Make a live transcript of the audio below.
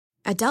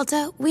At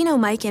Delta, we know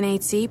Mike in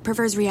 8C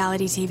prefers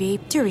reality TV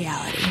to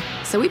reality.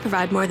 So we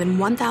provide more than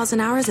 1,000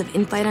 hours of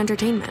in-flight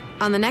entertainment.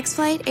 On the next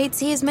flight,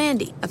 8C is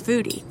Mandy, a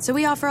foodie. So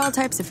we offer all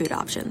types of food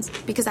options.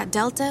 Because at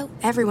Delta,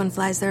 everyone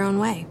flies their own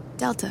way.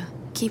 Delta,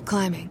 keep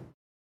climbing.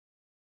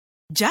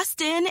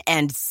 Just in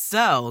and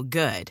so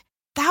good.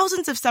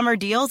 Thousands of summer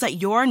deals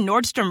at your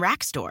Nordstrom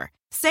Rack store.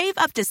 Save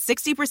up to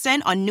 60%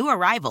 on new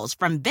arrivals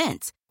from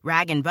Vince,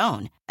 Rag &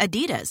 Bone,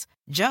 Adidas,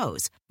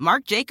 Joe's,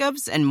 Marc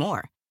Jacobs, and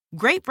more.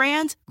 Great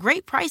brands,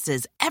 great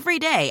prices every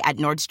day at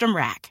Nordstrom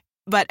Rack.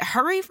 But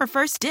hurry for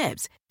first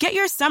dibs. Get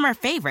your summer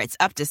favorites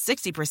up to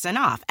 60%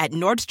 off at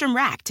Nordstrom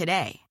Rack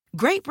today.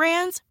 Great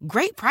brands,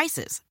 great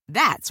prices.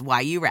 That's why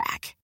you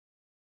rack.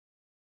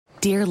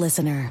 Dear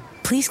listener,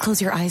 please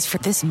close your eyes for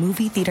this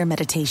movie theater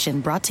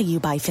meditation brought to you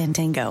by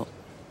Fandango.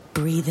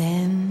 Breathe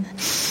in.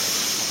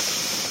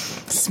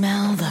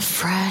 Smell the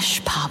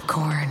fresh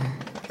popcorn.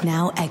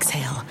 Now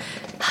exhale.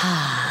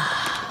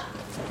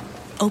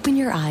 Open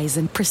your eyes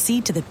and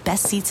proceed to the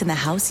best seats in the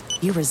house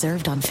you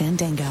reserved on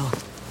Fandango.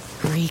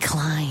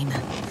 Recline.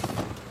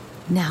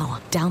 Now,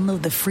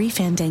 download the free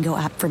Fandango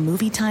app for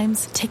movie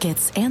times,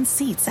 tickets, and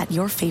seats at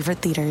your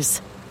favorite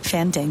theaters.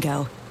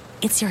 Fandango.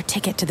 It's your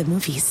ticket to the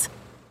movies.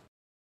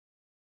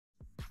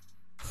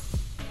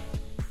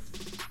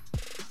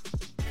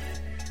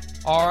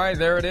 All right,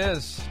 there it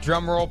is.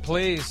 Drum roll,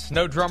 please.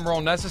 No drum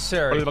roll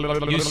necessary.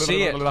 You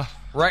see it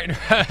right.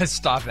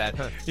 Stop that.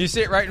 You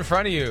see it right in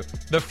front of you.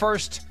 The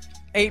first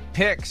 8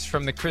 picks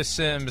from the Chris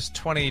Sims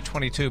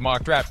 2022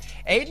 mock draft.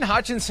 Aiden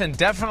Hutchinson,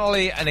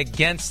 definitely an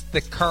against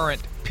the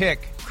current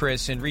pick,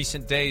 Chris. In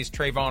recent days,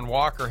 Travon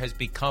Walker has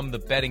become the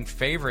betting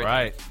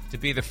favorite to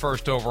be the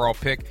first overall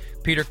pick.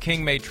 Peter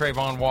King made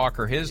Travon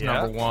Walker his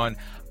number one.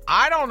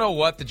 I don't know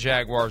what the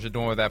Jaguars are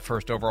doing with that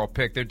first overall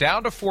pick. They're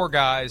down to 4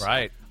 guys.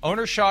 Right.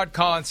 Owner Shad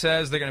Khan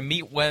says they're going to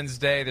meet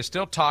Wednesday. They're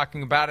still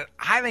talking about it.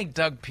 I think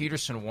Doug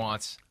Peterson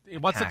wants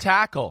a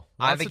tackle.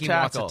 I think he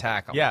wants a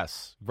tackle.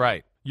 Yes,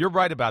 right. You're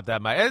right about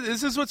that, Mike.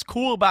 This is what's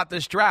cool about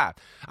this draft.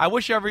 I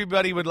wish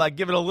everybody would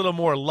give it a little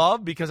more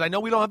love because I know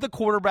we don't have the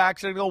quarterbacks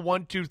that go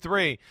 1, 2,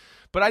 3.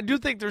 But I do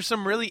think there's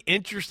some really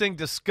interesting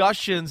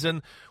discussions,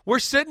 and we're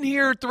sitting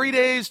here 2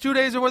 days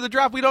before the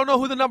draft. We don't know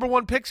who the number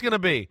 1 pick's going to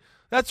be.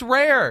 That's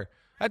rare.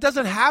 That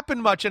doesn't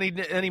happen much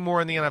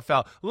anymore in the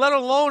NFL, let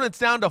alone it's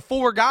down to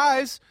 4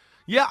 guys.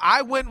 Yeah,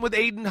 I went with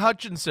Aiden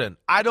Hutchinson.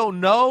 I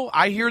don't know.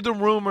 I hear the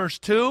rumors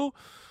too,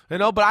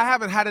 but I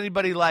haven't had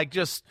anybody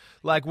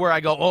where I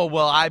go, oh,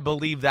 well, I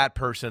believe that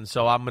person,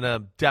 so I'm going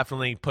to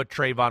definitely put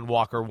Travon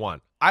Walker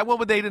 1. I went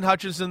with Aiden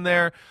Hutchinson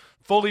there,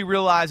 fully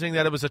realizing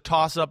that it was a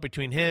toss-up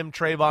between him,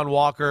 Travon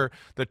Walker,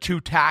 the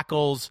 2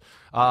 tackles.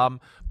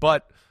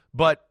 But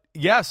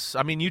yes,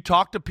 I mean, you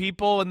talk to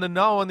people in the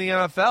know in the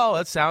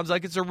NFL, it sounds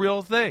like it's a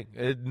real thing.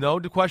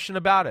 No question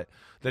about it.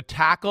 The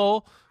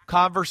tackle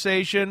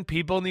conversation,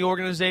 people in the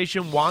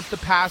organization want the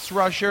pass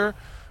rusher.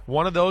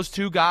 One of those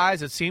 2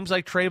 guys, it seems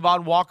like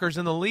Travon Walker's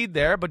in the lead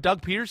there, but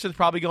Doug Peterson's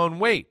probably going,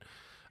 wait,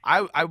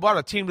 I want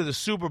a team to the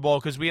Super Bowl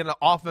because we had an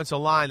offensive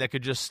line that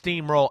could just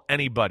steamroll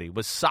anybody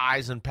with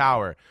size and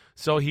power.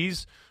 So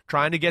he's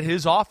trying to get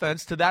his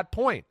offense to that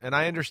point, and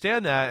I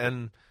understand that,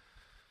 and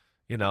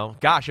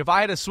gosh, if I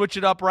had to switch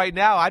it up right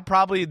now, I'd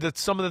probably,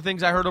 some of the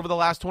things I heard over the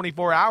last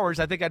 24 hours,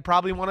 I think I'd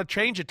probably want to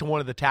change it to one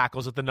of the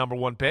tackles at the number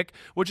 1 pick,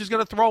 which is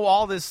going to throw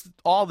all this,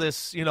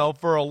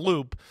 for a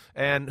loop,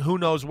 and who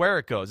knows where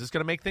it goes. It's going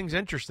to make things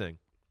interesting.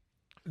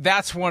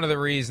 That's one of the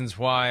reasons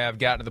why I've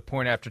gotten to the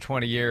point after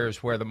 20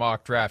 years where the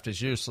mock draft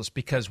is useless,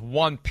 because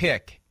 1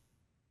 pick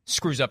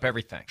screws up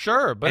everything.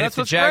 Sure, but if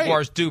the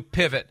Jaguars do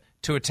pivot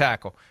to a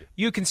tackle,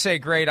 you can say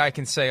great, I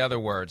can say other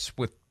words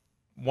with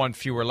 1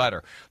 fewer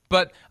letter.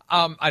 But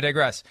I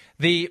digress.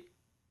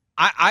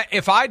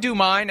 If I do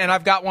mine, and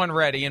I've got one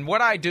ready, and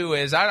what I do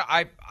is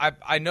I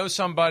know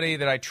somebody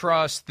that I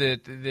trust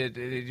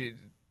that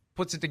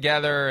puts it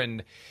together,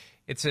 and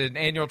it's an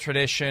annual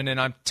tradition, and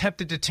I'm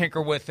tempted to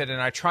tinker with it,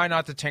 and I try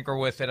not to tinker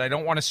with it. I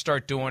don't want to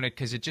start doing it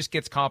because it just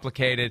gets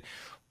complicated.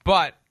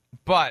 But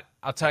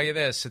I'll tell you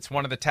this, it's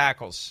one of the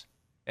tackles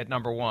at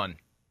number 1.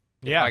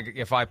 Yeah.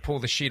 If I pull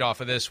the sheet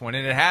off of this one,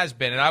 and it has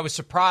been, and I was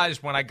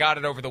surprised when I got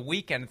it over the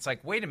weekend. It's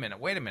like, wait a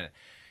minute.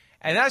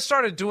 And I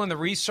started doing the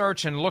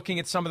research and looking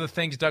at some of the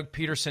things Doug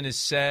Peterson has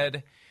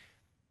said,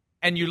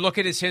 and you look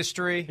at his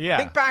history. Yeah.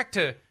 Think back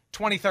to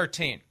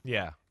 2013.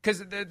 Yeah.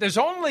 Because there's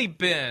only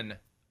been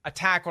a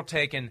tackle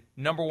taken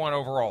number 1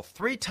 overall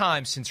 3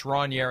 times since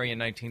Ron Yary in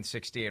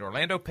 1968,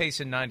 Orlando Pace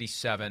in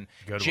 97,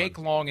 Jake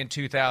Long in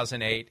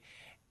 2008,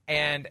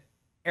 and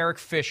Eric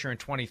Fisher in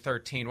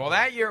 2013. Well,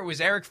 that year it was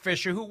Eric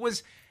Fisher, who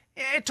was,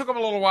 it took him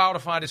a little while to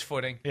find his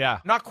footing. Yeah.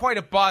 Not quite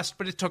a bust,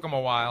 but it took him a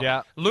while.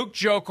 Yeah. Luke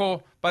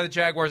Jokel by the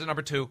Jaguars at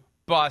number 2,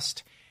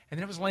 bust. And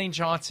then it was Lane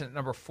Johnson at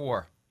number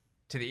 4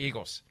 to the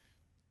Eagles,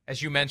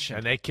 as you mentioned.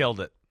 And they killed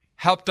it.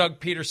 Helped Doug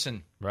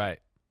Peterson right.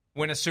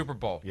 win a Super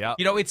Bowl. Yeah.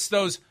 It's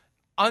those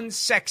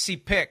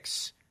unsexy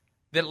picks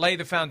that lay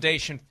the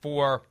foundation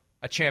for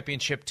a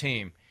championship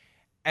team.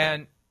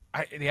 And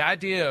the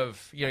idea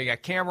of, you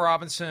got Cam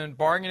Robinson,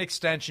 barring an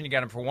extension, you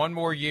got him for one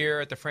more year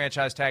at the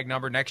franchise tag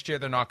number. Next year,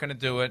 they're not going to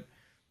do it.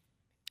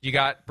 You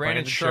got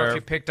Brandon Scherf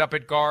you picked up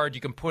at guard.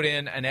 You can put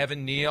in an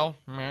Evan Neal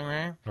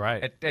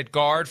at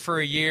guard for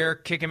a year,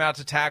 kick him out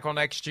to tackle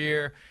next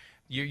year.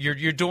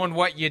 You're doing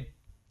what you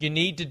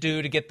need to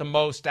do to get the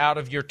most out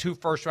of your 2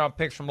 first-round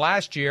picks from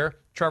last year,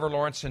 Trevor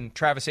Lawrence and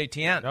Travis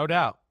Etienne. No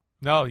doubt.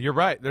 No, you're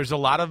right. There's a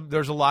lot of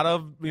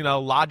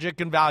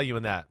logic and value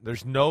in that.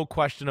 There's no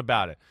question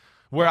about it.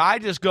 Where I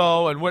just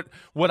go and what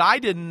I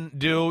didn't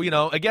do,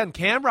 again,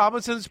 Cam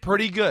Robinson's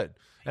pretty good.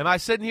 Am I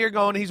sitting here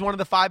going he's one of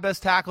the 5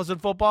 best tackles in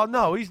football?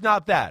 No, he's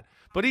not that.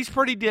 But he's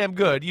pretty damn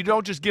good. You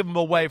don't just give him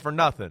away for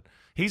nothing.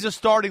 He's a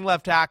starting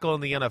left tackle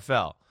in the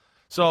NFL.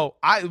 So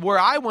where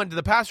I went to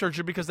the pass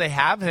rusher because they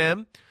have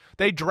him.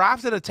 They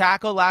drafted a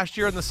tackle last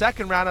year in the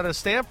 2nd round out of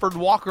Stanford,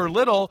 Walker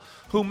Little,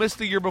 who missed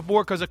the year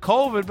before because of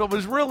COVID, but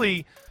was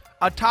really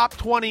a top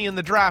 20 in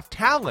the draft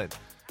talent.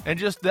 And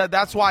just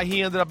that's why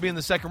he ended up being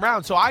the 2nd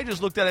round. So I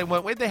just looked at it and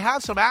went, wait, they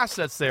have some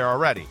assets there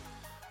already.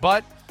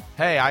 But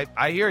hey,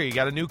 I hear you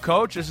got a new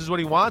coach. This is what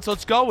he wants.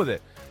 Let's go with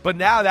it. But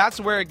now that's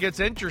where it gets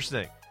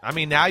interesting. I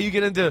mean, now you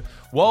get into,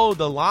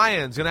 the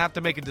Lions going to have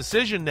to make a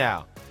decision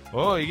now.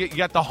 Oh, you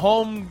got the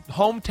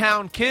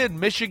hometown kid,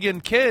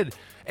 Michigan kid,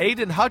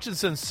 Aiden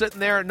Hutchinson sitting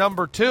there at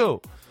number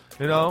 2,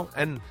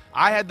 And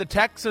I had the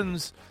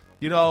Texans,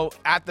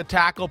 at the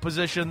tackle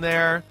position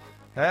there.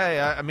 Hey,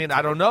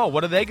 I don't know.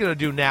 What are they going to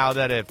do now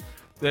that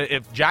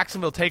if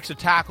Jacksonville takes a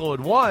tackle at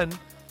 1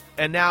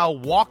 and now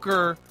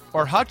Walker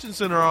or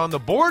Hutchinson are on the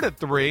board at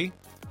 3,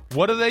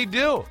 what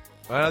do?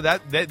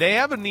 They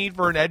have a need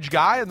for an edge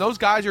guy, and those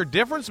guys are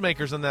difference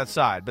makers on that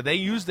side. But they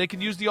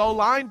can use the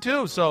O-line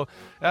too. So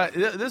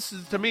this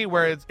is to me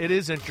where it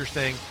is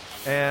interesting,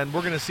 and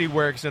we're going to see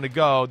where it's going to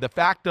go. The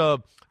fact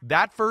of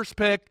that first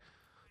pick,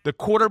 the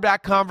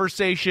quarterback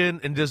conversation,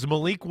 and does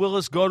Malik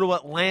Willis go to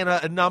Atlanta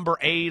at number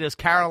 8? Is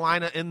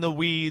Carolina in the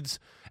weeds?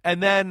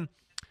 And then,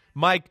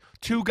 Mike,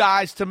 2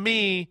 guys to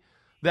me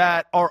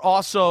that are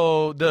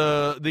also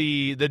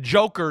the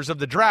jokers of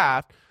the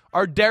draft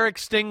are Derek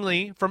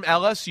Stingley from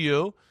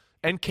LSU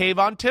and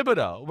Kayvon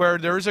Thibodeau, where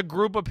there's a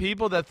group of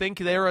people that think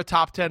they're a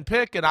top 10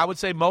 pick, and I would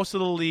say most of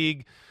the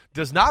league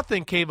does not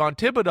think Kayvon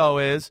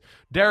Thibodeau is.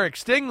 Derek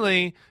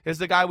Stingley is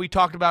the guy we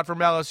talked about from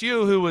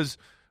LSU who was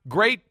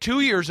great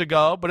 2 years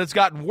ago, but it's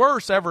gotten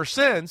worse ever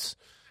since.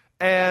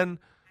 And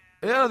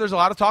there's a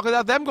lot of talk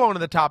about them going to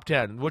the top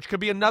 10, which could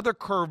be another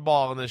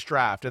curveball in this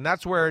draft. And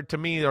that's where, to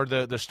me, are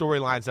the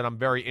storylines that I'm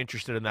very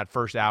interested in that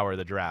first hour of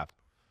the draft.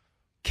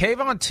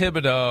 Kayvon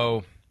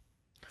Thibodeau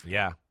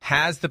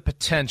has the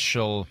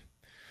potential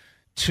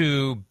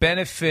to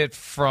benefit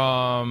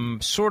from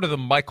sort of the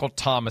Michael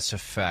Thomas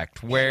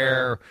effect,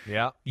 where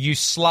you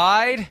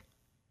slide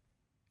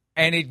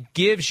and it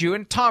gives you,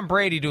 and Tom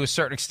Brady to a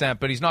certain extent,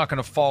 but he's not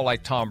going to fall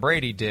like Tom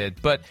Brady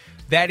did, but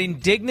that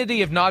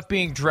indignity of not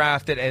being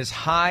drafted as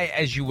high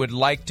as you would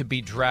like to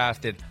be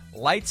drafted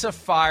lights a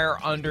fire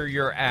under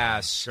your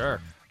ass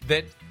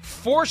that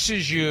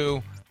forces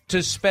you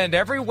to spend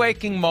every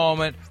waking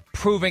moment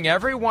proving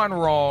everyone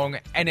wrong,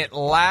 and it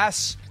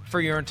lasts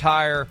for your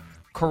entire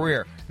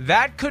career.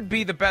 That could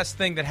be the best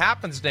thing that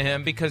happens to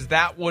him, because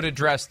that would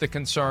address the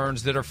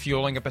concerns that are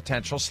fueling a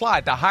potential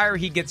slide. The higher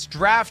he gets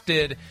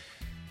drafted,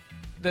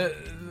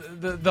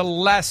 the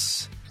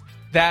less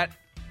that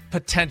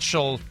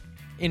potential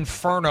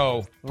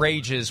inferno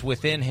rages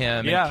within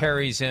him and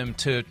carries him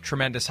to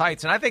tremendous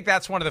heights. And I think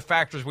that's one of the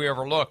factors we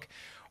overlook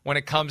when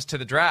it comes to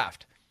the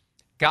draft.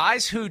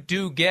 Guys who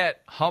do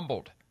get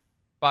humbled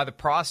by the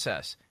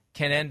process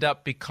can end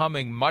up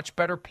becoming much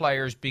better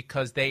players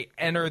because they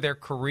enter their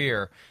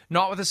career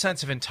not with a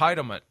sense of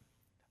entitlement,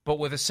 but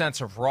with a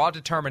sense of raw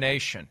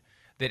determination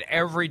that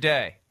every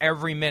day,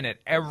 every minute,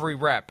 every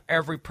rep,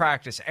 every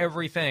practice,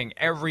 everything,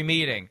 every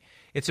meeting,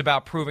 it's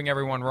about proving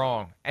everyone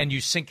wrong. And you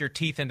sink your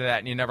teeth into that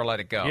and you never let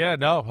it go. Yeah,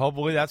 no,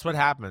 hopefully that's what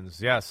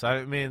happens. Yes.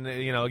 I mean,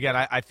 again,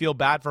 I feel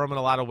bad for him in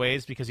a lot of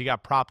ways because he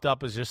got propped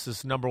up as just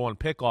this number 1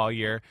 pick all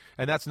year,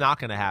 and that's not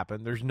going to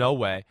happen. There's no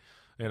way.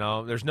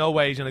 There's no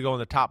way he's going to go in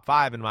the top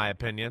 5, in my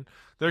opinion.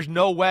 There's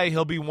no way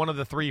he'll be one of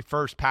the 3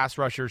 first pass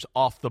rushers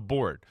off the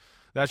board.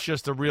 That's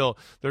just the real.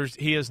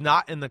 He is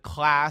not in the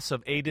class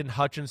of Aiden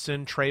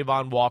Hutchinson,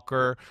 Trayvon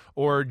Walker,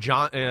 or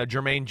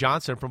Jermaine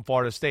Johnson from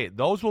Florida State.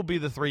 Those will be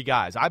the 3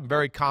 guys. I'm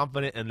very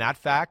confident in that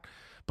fact.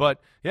 But,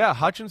 yeah,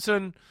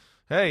 Hutchinson,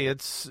 hey,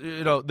 it's,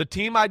 the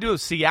team I do,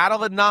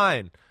 Seattle at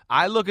 9.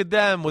 I look at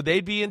them. Would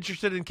they be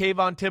interested in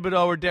Kayvon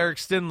Thibodeau or Derek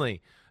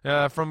Stingley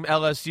from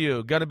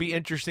LSU? Going to be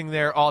interesting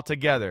there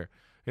altogether.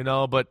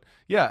 But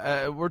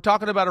yeah, we're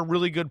talking about a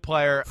really good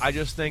player. I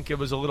just think it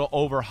was a little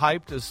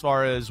overhyped as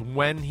far as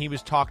when he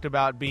was talked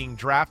about being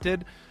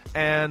drafted.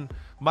 And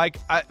Mike,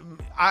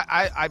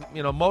 I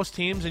most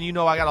teams, and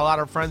I got a lot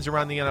of friends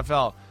around the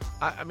NFL.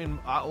 I mean,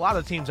 a lot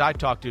of teams I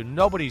talk to,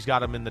 nobody's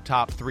got him in the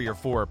top 3 or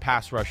 4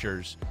 pass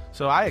rushers.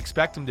 So I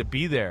expect him to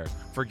be there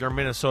for your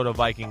Minnesota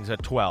Vikings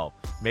at 12.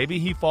 Maybe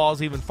he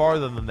falls even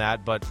farther than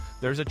that, but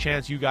there's a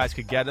chance you guys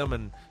could get him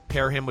and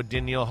pair him with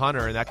Danielle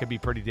Hunter, and that could be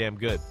pretty damn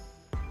good.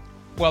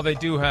 Well, they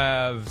do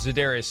have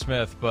Zadarius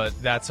Smith, but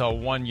that's a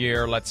 1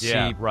 year. Let's see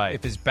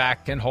if his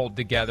back can hold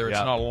together. It's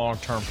not a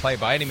long-term play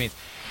by any means.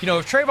 You know,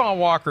 if Trayvon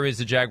Walker is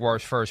the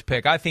Jaguars' first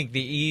pick, I think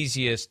the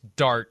easiest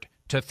dart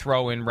to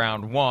throw in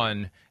round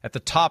 1 at the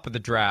top of the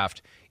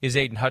draft is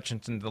Aiden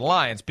Hutchinson to the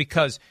Lions,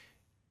 because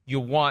you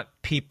want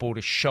people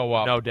to show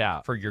up, no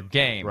doubt, for your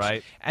games.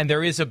 Right. And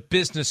there is a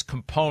business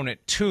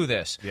component to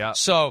this. Yeah.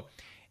 So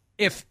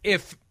if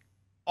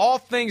all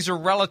things are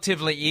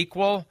relatively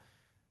equal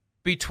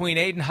between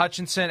Aiden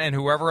Hutchinson and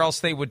whoever else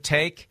they would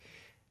take,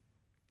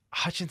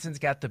 Hutchinson's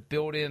got the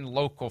built-in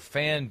local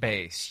fan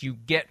base. You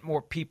get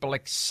more people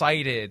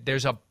excited.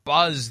 There's a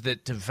buzz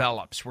that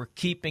develops. We're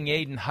keeping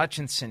Aiden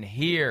Hutchinson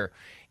here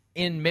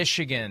in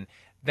Michigan.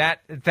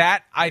 That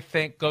I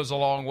think goes a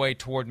long way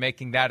toward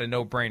making that a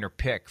no-brainer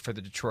pick for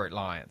the Detroit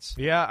Lions.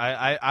 Yeah,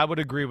 I would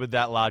agree with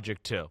that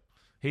logic too.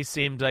 He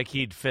seemed like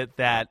he'd fit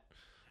that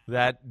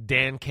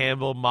Dan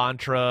Campbell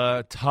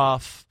mantra,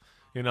 tough,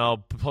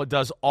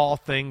 does all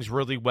things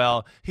really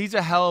well. He's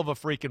a hell of a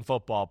freaking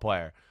football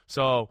player.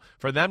 So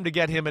for them to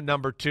get him at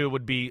number 2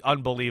 would be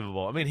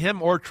unbelievable. I mean,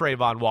 him or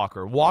Trayvon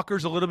Walker.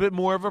 Walker's a little bit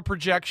more of a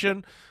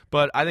projection,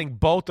 but I think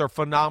both are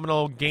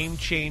phenomenal,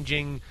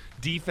 game-changing,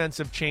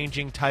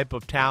 defensive-changing type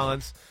of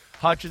talents.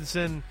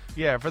 Hutchinson,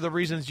 for the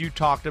reasons you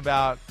talked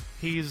about,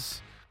 he's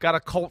got a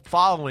cult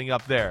following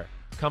up there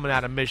coming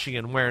out of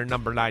Michigan wearing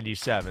number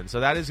 97.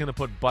 So that is going to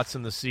put butts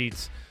in the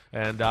seats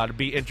and to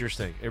be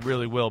interesting. It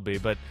really will be.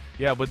 But,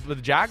 with the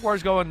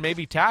Jaguars going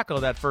maybe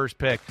tackle that first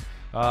pick,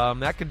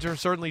 that can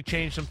certainly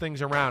change some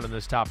things around in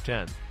this top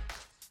 10.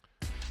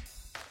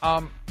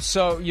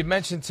 So you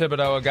mentioned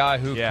Thibodeau, a guy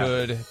who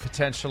could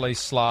potentially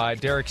slide.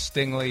 Derek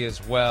Stingley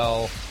as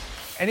well.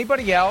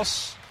 Anybody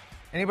else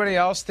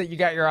that you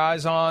got your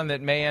eyes on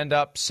that may end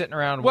up sitting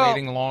around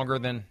waiting longer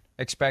than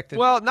expected?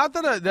 Well, not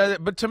that,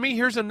 but to me,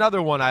 here's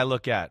another one I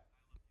look at.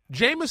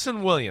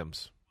 Jameson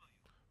Williams,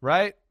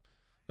 right?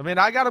 I mean,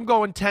 I got him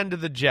going 10 to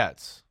the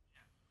Jets.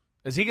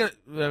 Is he going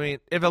to – I mean,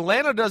 if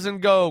Atlanta doesn't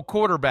go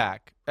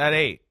quarterback at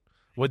 8,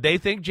 would they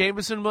think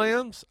Jameson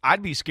Williams?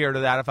 I'd be scared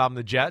of that if I'm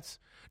the Jets.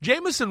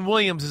 Jameson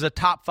Williams is a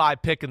top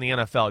 5 pick in the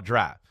NFL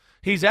draft.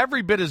 He's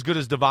every bit as good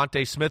as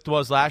Devontae Smith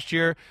was last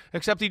year,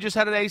 except he just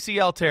had an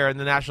ACL tear in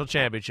the national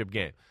championship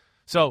game.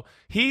 So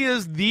he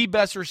is the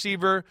best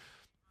receiver.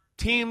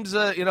 Teams,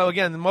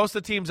 again, most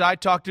of the teams I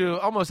talk to,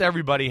 almost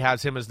everybody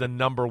has him as the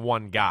number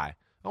 1 guy.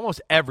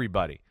 Almost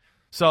everybody.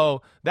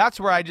 So that's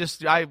where I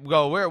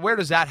go, where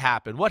does that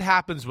happen? What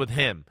happens with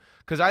him?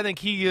 Because I think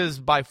he is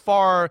by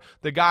far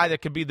the guy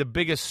that could be the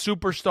biggest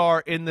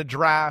superstar in the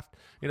draft,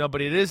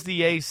 but it is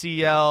the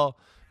ACL,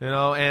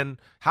 and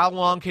how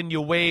long can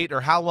you wait,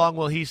 or how long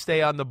will he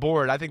stay on the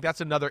board? I think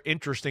that's another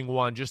interesting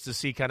one just to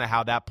see kind of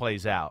how that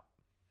plays out.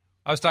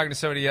 I was talking to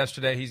somebody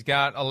yesterday. He's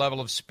got a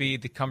level of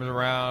speed that comes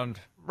around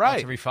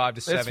once every 5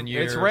 to 7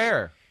 years. It's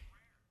rare.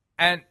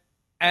 And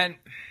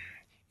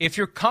if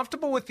you're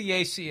comfortable with the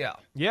ACL,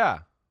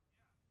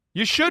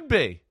 you should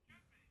be.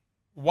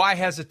 Why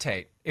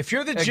hesitate? If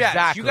you're the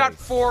Jets, you got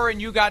 4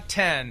 and you got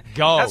 10.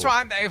 Go. That's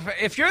why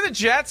if you're the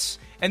Jets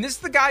and this is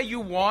the guy you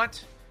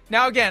want.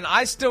 Now, again,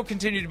 I still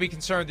continue to be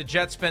concerned the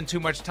Jets spend too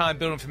much time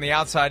building from the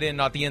outside in,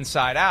 not the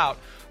inside out.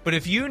 But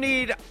if you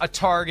need a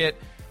target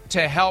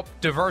to help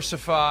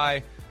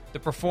diversify the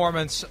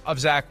performance of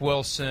Zach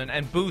Wilson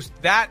and boost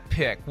that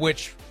pick,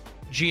 which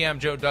GM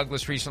Joe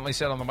Douglas recently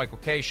said on the Michael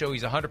Kay Show,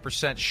 he's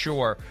 100%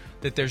 sure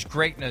that there's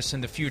greatness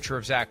in the future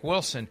of Zach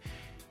Wilson.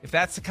 If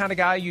that's the kind of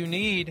guy you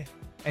need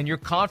and you're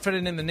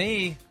confident in the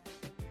knee,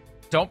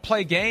 don't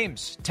play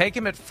games. Take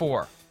him at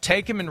 4.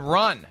 Take him and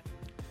run.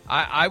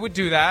 I would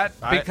do that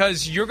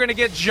because you're going to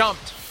get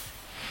jumped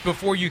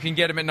before you can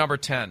get him at number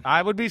 10.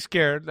 I would be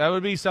scared. That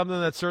would be something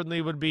that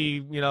certainly would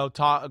be,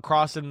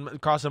 crossing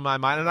my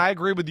mind. And I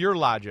agree with your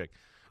logic.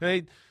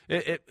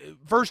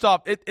 First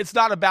off, it's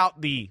not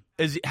about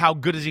how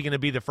good is he going to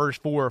be the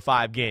first 4 or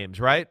 5 games,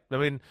 right? I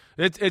mean,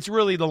 it's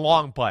really the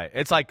long play.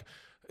 It's like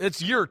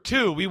it's year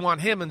 2. We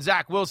want him and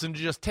Zach Wilson to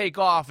just take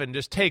off and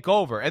just take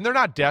over. And they're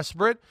not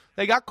desperate.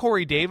 They got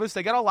Corey Davis.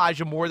 They got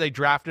Elijah Moore they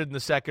drafted in the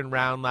 2nd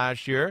round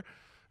last year.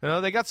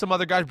 They got some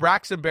other guys.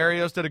 Braxton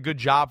Berrios did a good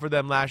job for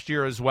them last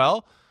year as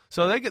well.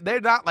 So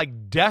they're not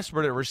like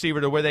desperate at receiver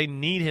to where they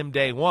need him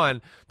day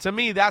 1. To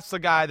me, that's the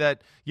guy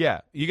that,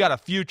 you got a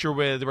future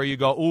with where you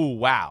go, ooh,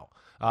 wow.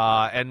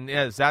 And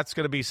yes, that's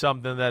going to be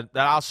something that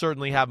I'll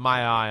certainly have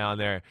my eye on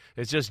there.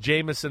 It's just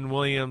Jameson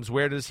Williams.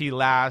 Where does he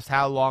last?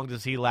 How long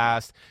does he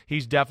last?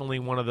 He's definitely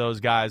one of those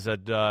guys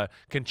that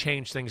can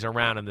change things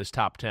around in this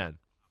top 10.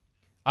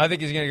 I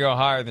think he's going to go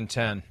higher than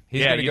 10.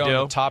 He's going to go in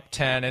the top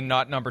 10 and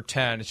not number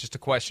 10. It's just a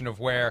question of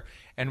where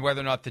and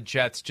whether or not the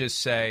Jets just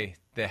say,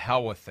 the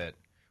hell with it.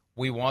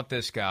 We want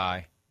this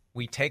guy.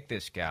 We take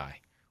this guy.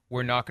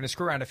 We're not going to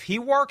screw around. If he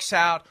works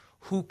out,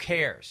 who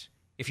cares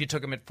if you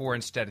took him at 4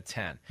 instead of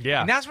 10?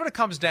 Yeah. And that's what it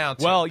comes down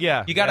to. Well,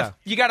 yeah. You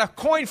got a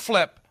coin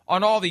flip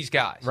on all these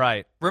guys.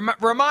 Right.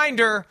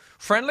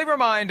 Friendly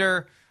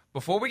reminder,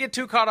 before we get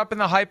too caught up in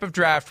the hype of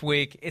draft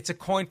week, it's a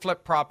coin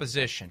flip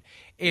proposition.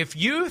 If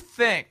you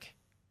think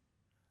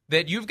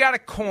that you've got a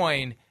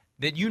coin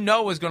that you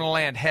know is going to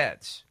land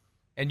heads,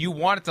 and you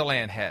want it to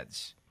land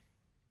heads,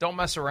 don't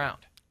mess around.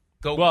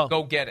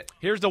 Go get it.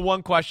 Here's the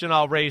one question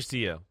I'll raise to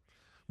you.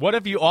 What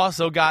if you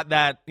also got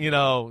that,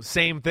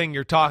 same thing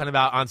you're talking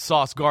about on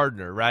Sauce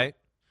Gardner, right?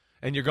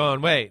 And you're going,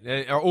 wait,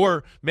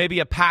 or maybe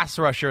a pass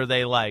rusher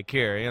they like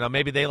here.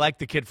 Maybe they like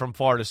the kid from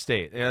Florida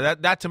State.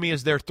 That to me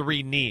is their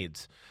three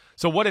needs.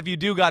 So what if you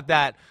do got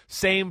that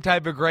same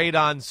type of grade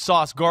on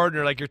Sauce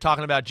Gardner, like you're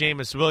talking about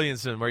Jameis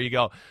Williamson, where you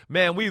go,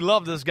 man, we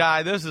love this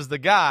guy. This is the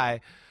guy.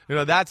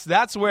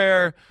 That's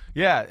where,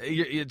 you're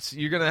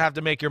going to have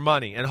to make your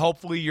money. And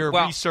hopefully your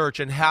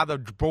research and how the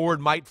board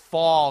might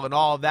fall and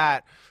all of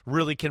that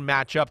really can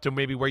match up to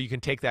maybe where you can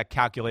take that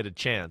calculated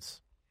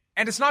chance.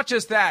 And it's not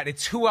just that.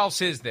 It's who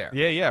else is there.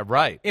 Yeah,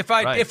 right. If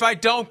I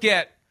don't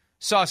get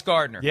Sauce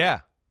Gardner,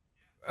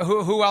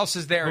 who else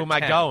is there? Who am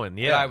I going?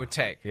 Yeah, that I would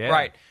take. Yeah.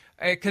 Right.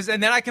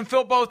 And then I can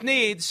fill both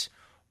needs,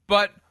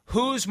 but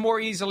who's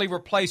more easily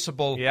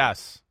replaceable?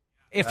 Yes.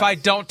 If I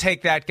don't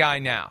take that guy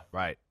now,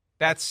 right.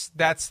 That's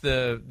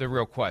the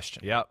real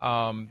question. Yep.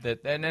 And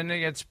then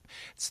it's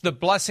the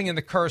blessing and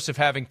the curse of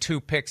having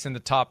 2 picks in the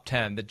top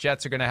 10. The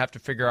Jets are going to have to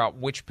figure out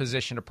which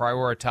position to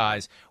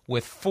prioritize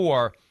with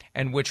 4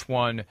 and which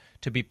one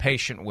to be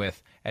patient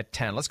with at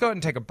 10. Let's go ahead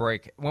and take a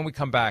break. When we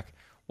come back,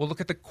 we'll look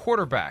at the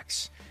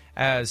quarterbacks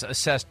as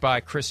assessed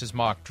by Chris's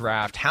mock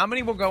draft. How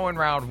many will go in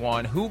round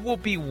 1? Who will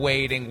be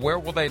waiting? Where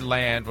will they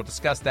land? We'll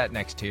discuss that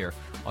next here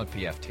on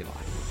PFT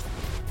Live.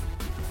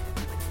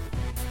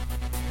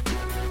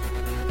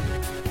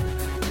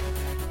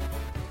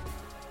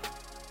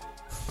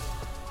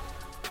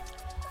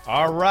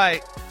 All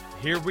right,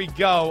 here we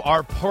go.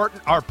 Our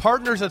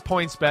partners at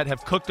PointsBet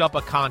have cooked up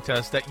a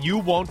contest that you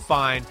won't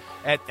find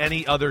at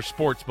any other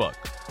sportsbook.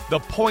 The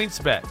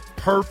PointsBet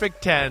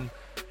Perfect 10,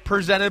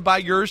 presented by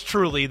yours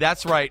truly.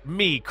 That's right,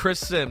 me, Chris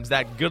Sims,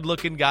 that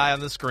good-looking guy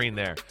on the screen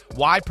there.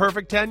 Why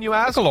Perfect 10, you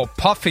ask? Look a little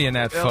puffy in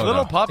that photo. A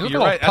little puffy,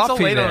 you're right. That's a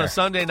late on a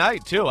Sunday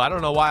night, too. I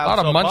don't know why I'm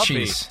so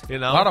munchies. Puffy. A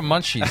lot of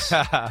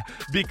munchies.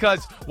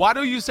 Because, why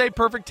do you say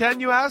Perfect 10,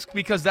 you ask?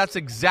 Because that's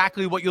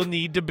exactly what you'll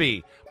need to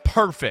be.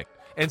 Perfect.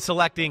 And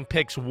selecting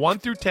picks 1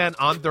 through 10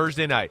 on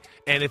Thursday night.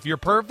 And if you're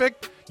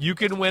perfect, you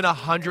can win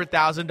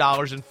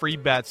 $100,000 in free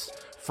bets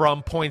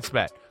from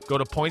PointsBet. Go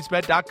to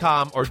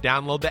pointsbet.com or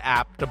download the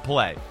app to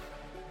play.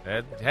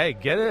 And, hey,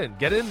 get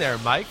in there,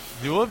 Mike.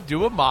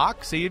 Do a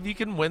mock. See if you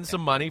can win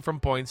some money from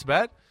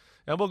PointsBet,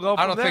 and we'll go from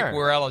there. I don't think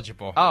we're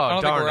eligible.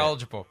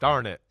 Eligible.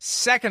 Darn it.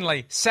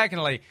 Secondly,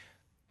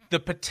 the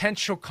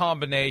potential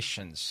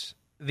combinations,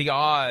 the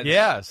odds.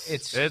 Yes,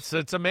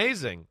 it's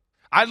amazing.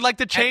 I'd like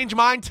to change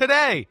mine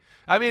today.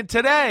 I mean,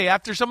 today,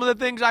 after some of the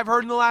things I've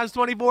heard in the last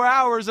 24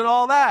 hours and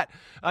all that,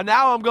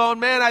 now I'm going,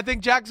 man, I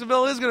think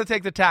Jacksonville is going to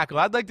take the tackle.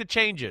 I'd like to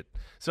change it.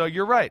 So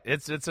you're right.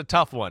 It's a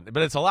tough one,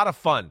 but it's a lot of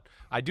fun.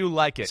 I do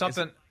like it.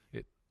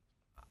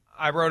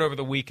 I wrote over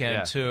the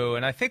weekend, too,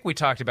 and I think we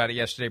talked about it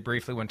yesterday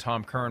briefly when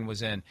Tom Curran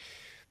was in.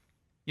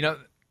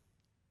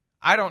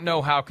 I don't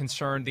know how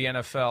concerned the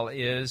NFL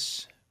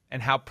is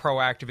and how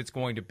proactive it's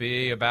going to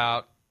be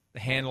about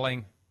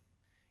handling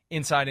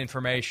inside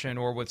information,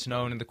 or what's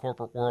known in the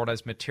corporate world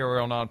as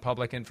material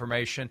non-public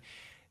information.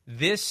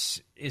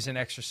 This is an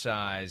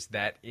exercise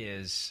that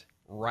is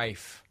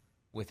rife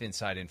with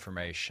inside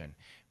information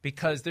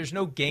because there's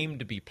no game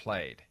to be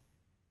played.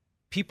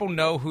 People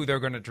know who they're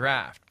going to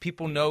draft.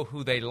 People know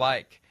who they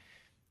like.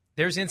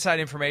 There's inside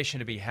information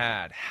to be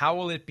had. How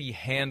will it be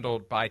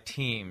handled by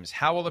teams?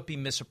 How will it be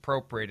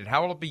misappropriated?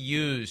 How will it be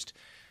used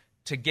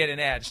to get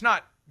an edge?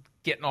 Not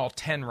getting all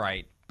 10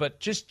 right, but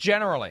just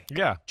generally.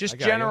 Yeah. Just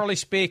generally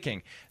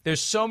speaking.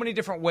 There's so many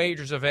different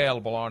wagers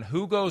available on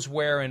who goes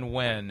where and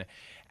when,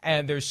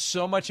 and there's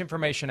so much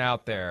information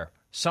out there.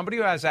 Somebody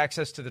who has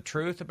access to the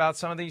truth about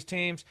some of these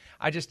teams,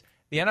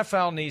 the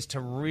NFL needs to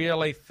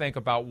really think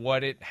about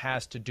what it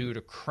has to do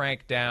to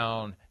crank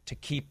down to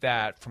keep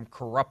that from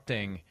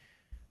corrupting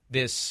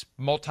this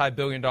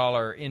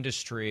multi-billion-dollar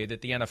industry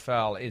that the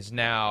NFL is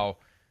now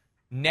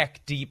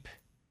neck deep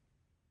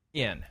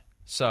in.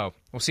 So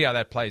we'll see how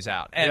that plays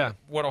out. And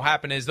what will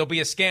happen is there'll be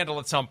a scandal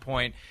at some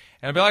point,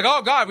 and it'll be like,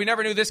 oh, God, we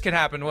never knew this could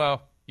happen.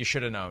 Well, you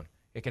should have known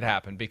it could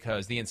happen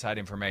because the inside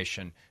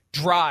information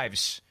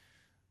drives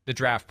the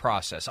draft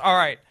process. All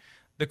right,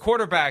 the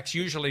quarterbacks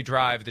usually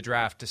drive the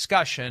draft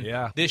discussion.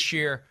 Yeah. This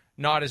year,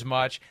 not as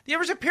much. There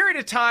was a period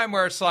of time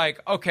where it's like,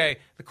 okay,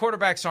 the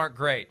quarterbacks aren't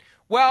great.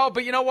 Well,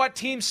 but you know what?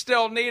 Teams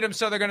still need them,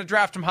 so they're going to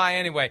draft them high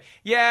anyway.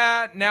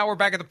 Yeah, now we're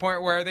back at the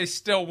point where they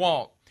still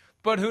won't.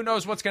 But who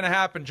knows what's going to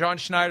happen? John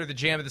Schneider, the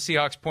GM of the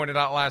Seahawks, pointed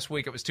out last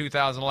week, it was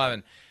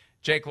 2011.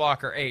 Jake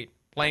Locker, 8.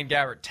 Blaine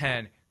Gabbert,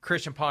 10.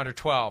 Christian Ponder,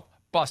 12.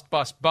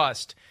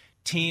 Bust.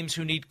 Teams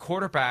who need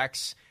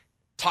quarterbacks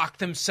talk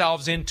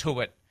themselves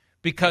into it.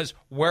 Because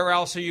where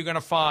else are you going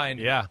to find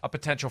a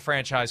potential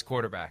franchise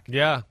quarterback?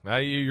 Yeah,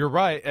 you're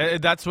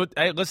right. That's what.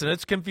 Hey, listen,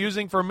 it's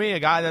confusing for me,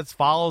 a guy that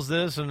follows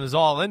this and is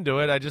all into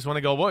it. I just want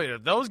to go, boy,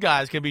 if those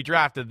guys can be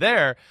drafted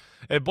there,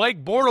 if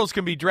Blake Bortles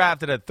can be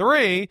drafted at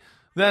 3,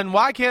 then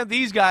why can't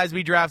these guys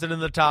be drafted in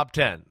the top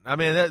 10? I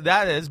mean,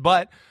 that is,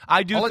 but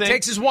I do think think it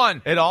takes is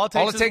one. All it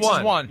takes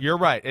is one. You're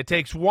right. It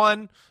takes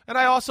one. And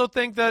I also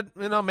think that,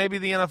 maybe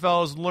the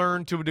NFL has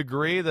learned to a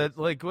degree that,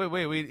 like,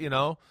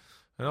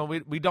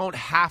 we don't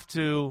have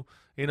to,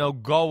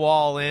 go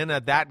all in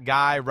at that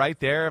guy right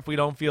there if we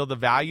don't feel the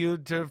value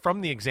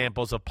from the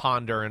examples of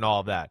Ponder and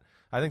all that.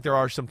 I think there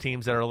are some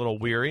teams that are a little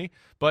weary.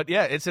 But,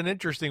 yeah, it's an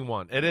interesting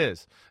one. It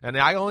is. And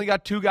I only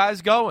got two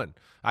guys going.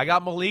 I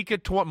got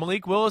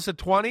Malik Willis at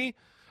 20,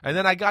 and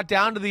then I got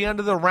down to the end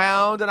of the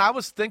round, and I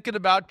was thinking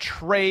about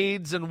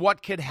trades and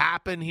what could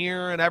happen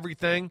here and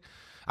everything.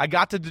 I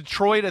got to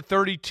Detroit at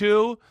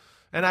 32,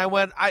 and I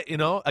went,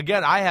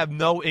 again, I have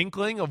no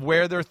inkling of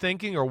where they're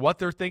thinking or what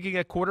they're thinking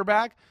at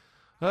quarterback.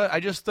 I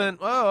just think,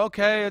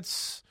 okay,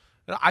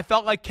 I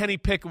felt like Kenny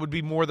Pickett would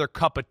be more their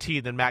cup of tea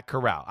than Matt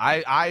Corral.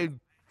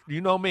 You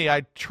know me,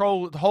 I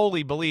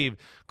wholly believe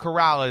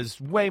Corral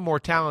is way more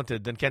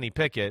talented than Kenny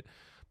Pickett,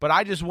 but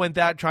I just went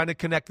trying to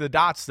connect the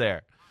dots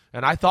there.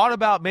 And I thought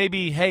about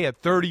maybe, hey, at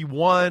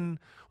 31,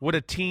 would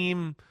a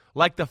team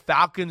like the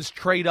Falcons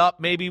trade up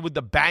maybe with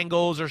the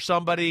Bengals or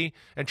somebody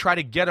and try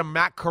to get a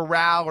Matt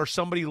Corral or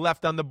somebody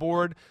left on the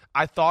board?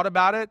 I thought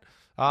about it,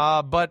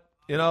 but,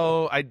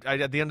 I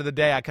at the end of the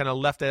day, I kind of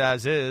left it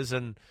as is,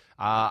 and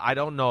I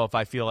don't know if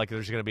I feel like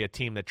there's going to be a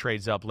team that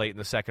trades up late in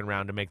the second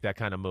round to make that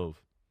kind of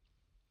move.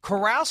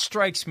 Corral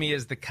strikes me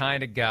as the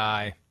kind of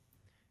guy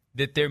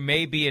that there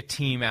may be a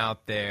team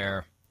out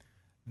there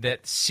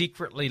that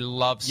secretly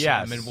loves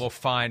him and will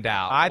find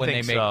out when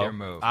they make their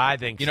move. I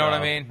think so. You know what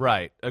I mean?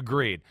 Right.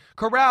 Agreed.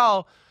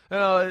 Corral,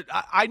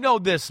 I know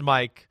this,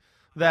 Mike,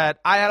 that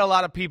I had a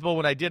lot of people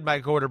when I did my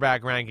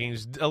quarterback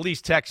rankings at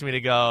least text me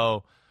to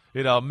go,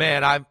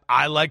 man,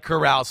 I like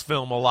Corral's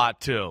film a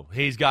lot too.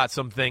 He's got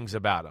some things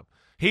about him.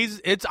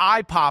 It's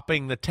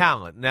eye-popping, the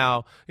talent.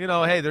 Now,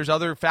 hey, there's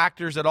other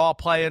factors that all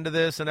play into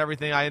this and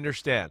everything. I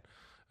understand.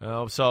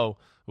 So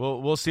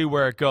we'll see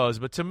where it goes.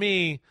 But to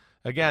me,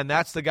 again,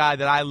 that's the guy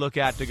that I look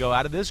at to go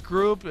out of this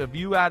group. If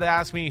you had to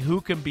ask me who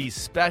can be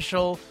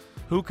special,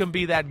 who can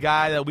be that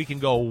guy that we can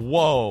go,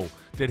 whoa,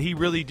 did he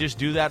really just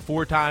do that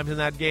 4 times in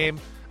that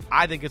game?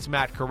 I think it's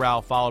Matt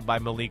Corral followed by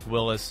Malik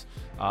Willis.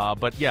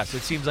 But, yes,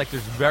 it seems like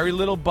there's very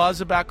little buzz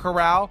about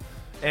Corral.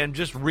 And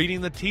just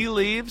reading the tea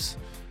leaves,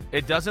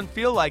 it doesn't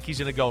feel like he's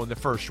going to go in the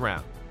first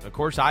round. Of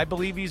course, I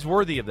believe he's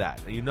worthy of that.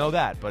 You know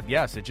that. But,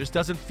 yes, it just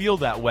doesn't feel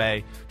that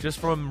way just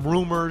from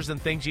rumors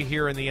and things you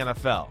hear in the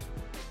NFL.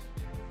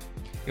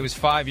 It was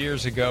 5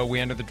 years ago. We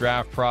entered the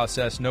draft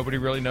process. Nobody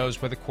really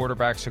knows where the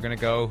quarterbacks are going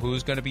to go,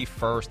 who's going to be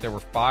first. There were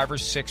 5 or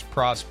 6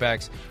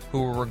 prospects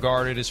who were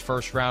regarded as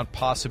first-round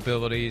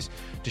possibilities.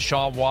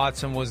 Deshaun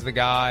Watson was the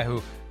guy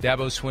who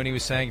Dabo Swinney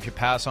was saying if you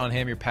pass on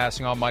him, you're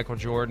passing on Michael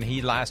Jordan.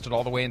 He lasted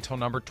all the way until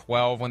number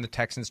 12 when the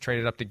Texans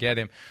traded up to get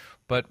him.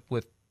 But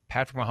with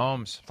Patrick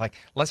Mahomes,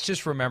 let's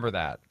just remember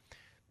that.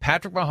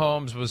 Patrick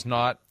Mahomes was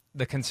not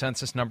the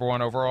consensus number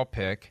 1 overall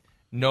pick.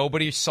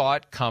 Nobody saw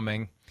it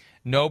coming.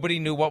 Nobody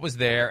knew what was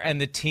there,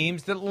 and the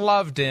teams that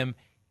loved him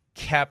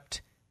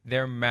kept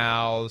their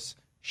mouths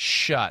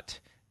shut.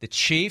 The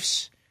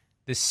Chiefs,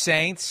 the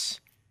Saints,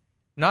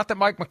 not that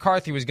Mike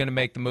McCarthy was going to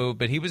make the move,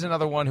 but he was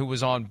another one who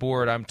was on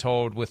board, I'm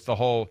told, with the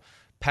whole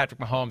Patrick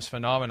Mahomes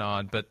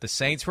phenomenon. But the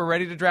Saints were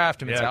ready to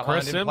draft him. It's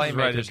Chris Sims was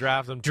ready to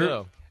draft him,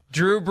 too.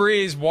 Drew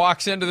Brees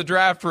walks into the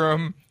draft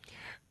room,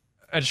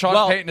 and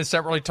Sean Payton has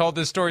separately told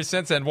this story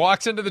since then,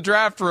 walks into the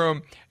draft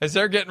room as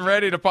they're getting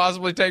ready to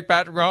possibly take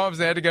Patrick Mahomes.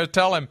 They had to go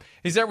tell him.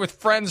 He's there with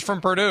friends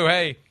from Purdue.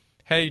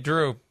 Hey,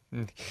 Drew,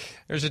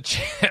 there's a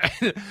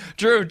chance.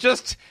 Drew,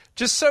 just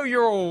so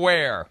you're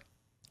aware,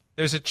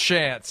 there's a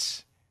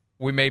chance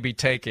we may be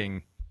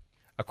taking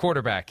a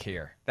quarterback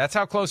here. That's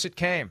how close it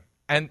came.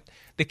 And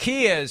the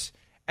key is,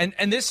 and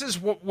this is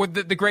what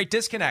the great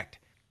disconnect,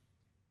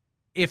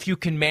 if you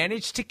can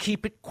manage to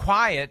keep it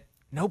quiet,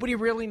 nobody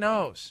really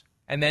knows.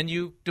 And then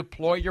you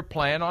deploy your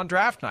plan on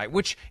draft night,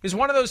 which is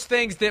one of those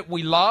things that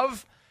we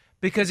love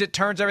because it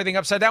turns everything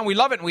upside down. We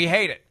love it and we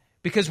hate it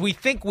because we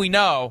think we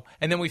know,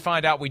 and then we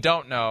find out we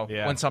don't know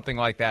when something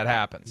like that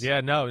happens.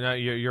 Yeah, no,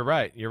 you're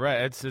right. You're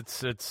right.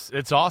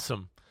 It's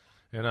awesome.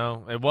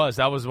 It was.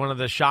 That was one of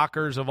the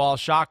shockers of all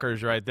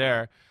shockers right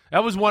there.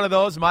 That was one of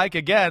those, Mike.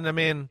 Again, I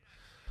mean,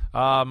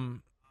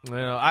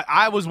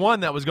 I was one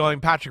that was going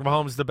Patrick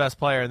Mahomes is the best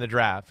player in the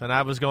draft. And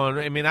I was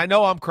going, I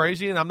know I'm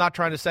crazy, and I'm not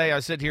trying to say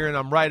I sit here and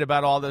I'm right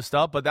about all this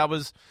stuff, but that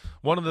was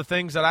one of the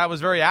things that I was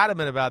very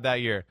adamant about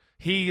that year.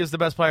 He is the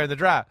best player in the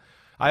draft.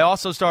 I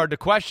also started to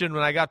question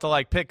when I got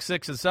to pick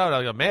 6 and 7.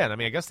 I go, man,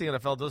 I guess the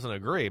NFL doesn't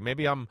agree.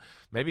 Maybe I'm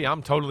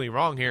totally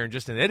wrong here and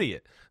just an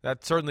idiot.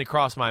 That certainly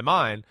crossed my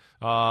mind.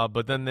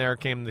 But then there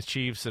came the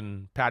Chiefs,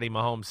 and Patty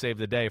Mahomes saved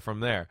the day from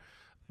there.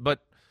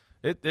 But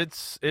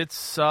it's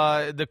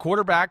the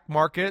quarterback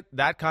market.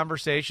 That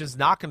conversation is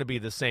not going to be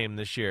the same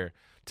this year.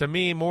 To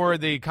me, more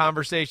of the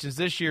conversations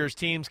this year is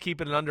teams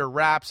keeping it under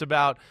wraps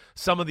about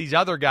some of these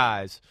other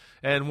guys,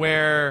 and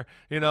where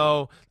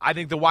I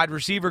think the wide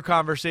receiver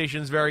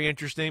conversation is very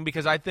interesting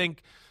because I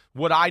think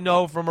what I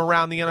know from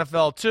around the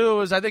NFL,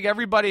 too, is I think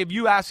if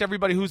you ask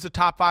everybody who's the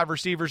top 5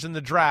 receivers in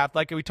the draft,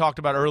 like we talked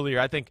about earlier,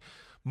 I think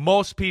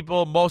most of the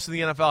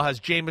NFL has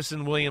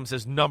Jameson Williams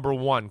as number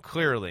 1,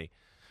 clearly.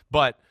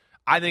 But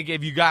I think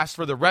if you ask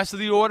for the rest of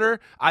the order,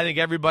 I think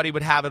everybody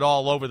would have it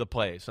all over the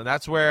place. And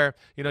that's where,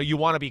 you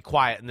want to be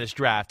quiet in this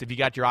draft. If you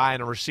got your eye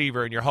on a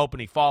receiver and you're hoping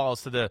he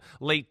falls to the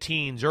late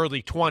teens,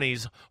 early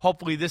 20s,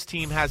 hopefully this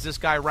team has this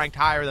guy ranked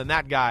higher than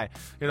that guy.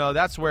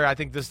 That's where I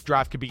think this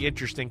draft could be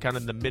interesting, kind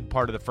of in the mid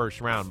part of the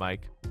first round,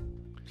 Mike.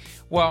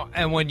 Well,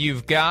 and when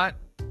you've got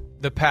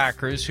the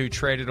Packers, who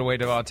traded away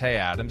Davante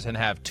Adams and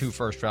have 2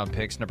 first-round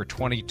picks, number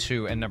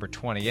 22 and number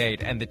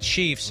 28, and the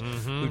Chiefs,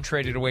 who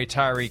traded away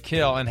Tyreek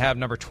Hill and have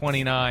number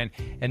 29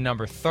 and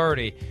number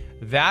 30,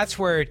 that's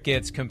where it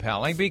gets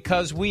compelling,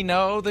 because we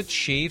know the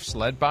Chiefs,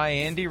 led by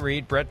Andy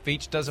Reid, Brett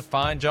Veach does a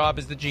fine job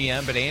as the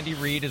GM, but Andy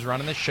Reid is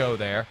running the show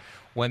there.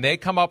 When they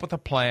come up with a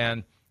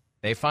plan,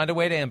 they find a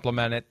way to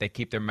implement it. They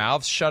keep their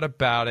mouths shut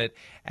about it,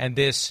 and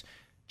this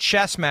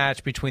chess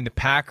match between the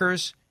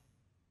Packers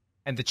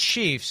and the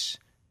Chiefs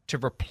to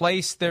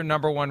replace their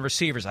number 1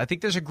 receivers. I think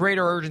there's a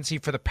greater urgency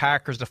for the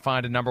Packers to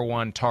find a number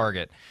 1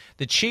 target.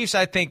 The Chiefs,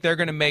 I think they're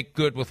going to make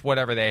good with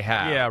whatever they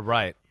have. Yeah,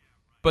 right.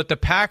 But the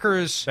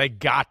Packers, they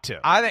got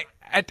to. I think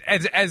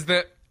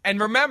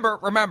and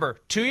remember,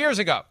 2 years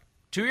ago,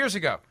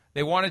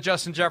 they wanted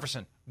Justin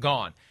Jefferson,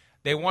 gone.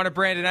 They wanted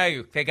Brandon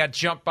Ayuk. They got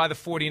jumped by the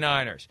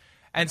 49ers.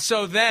 And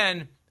so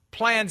then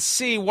plan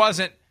C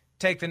wasn't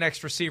take the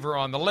next receiver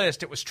on the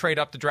list. It was trade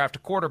up to draft a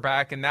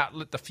quarterback, and that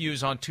lit the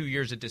fuse on 2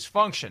 years of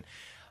dysfunction.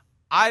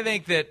 I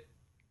think that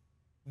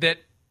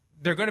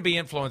they're going to be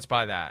influenced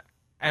by that.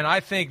 And I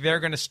think they're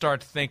going to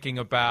start thinking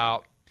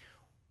about,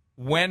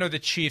 when are the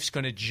Chiefs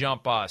going to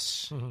jump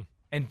us?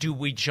 And do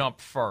we jump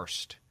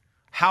first?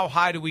 How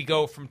high do we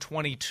go from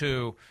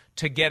 22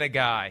 to get a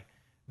guy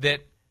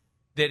that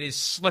is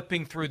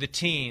slipping through the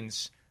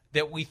teens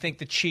that we think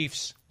the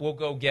Chiefs will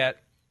go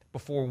get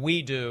before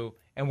we do,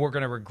 and we're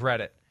going to regret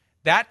it?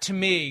 That, to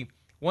me,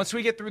 once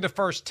we get through the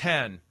first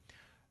 10,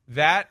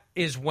 that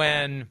is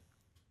when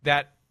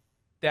that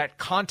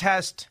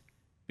contest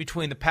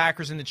between the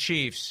Packers and the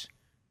Chiefs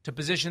to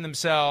position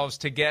themselves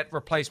to get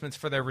replacements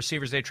for their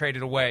receivers they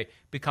traded away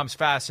becomes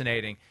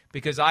fascinating,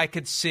 because I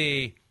could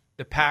see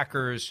the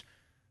Packers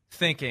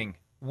thinking,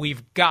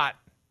 we've got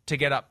to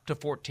get up to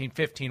 14,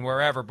 15,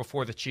 wherever,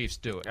 before the Chiefs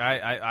do it.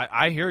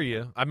 I hear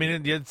you. I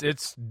mean,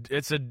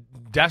 it's a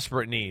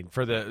desperate need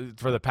for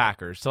the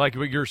Packers. So, like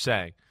what you're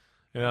saying,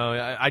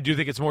 I do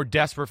think it's more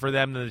desperate for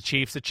them than the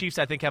Chiefs. The Chiefs,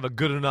 I think, have a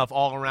good enough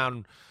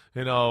all-around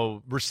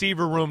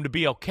receiver room to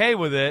be okay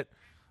with it.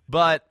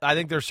 But I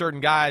think there's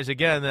certain guys,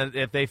 again, that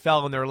if they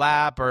fell in their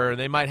lap, or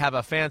they might have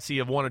a fancy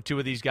of 1 or 2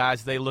 of these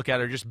guys they look at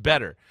are just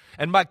better.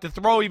 And, Mike, to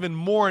throw even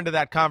more into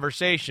that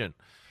conversation,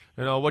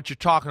 what you're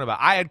talking about.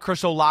 I had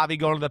Chris Olave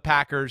going to the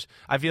Packers.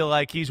 I feel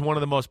like he's one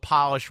of the most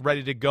polished,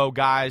 ready-to-go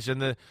guys.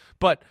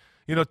 But,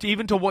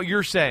 even to what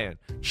you're saying,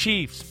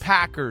 Chiefs,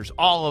 Packers,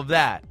 all of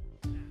that.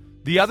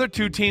 The other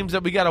 2 teams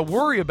that we got to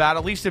worry about,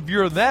 at least if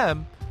you're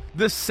them,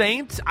 the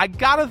Saints, I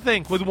got to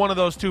think with one of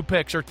those 2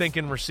 picks are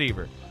thinking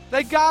receiver.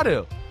 They got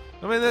to.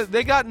 I mean,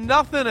 they got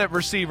nothing at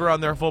receiver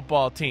on their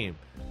football team.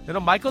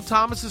 Michael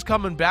Thomas is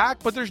coming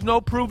back, but there's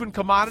no proven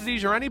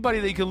commodities or anybody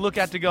that you can look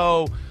at to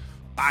go,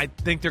 I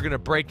think they're going to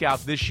break out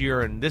this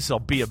year and this will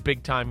be a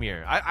big-time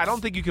year. I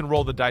don't think you can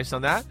roll the dice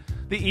on that.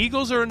 The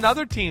Eagles are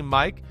another team,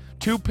 Mike.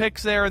 2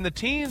 picks there in the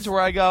teens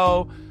where I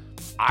go,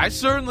 I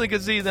certainly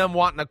could see them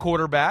wanting a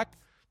quarterback.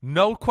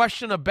 No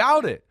question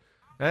about it.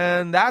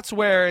 And that's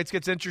where it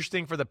gets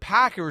interesting for the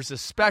Packers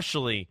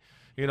especially,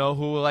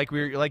 who,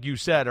 like you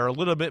said, are a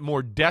little bit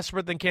more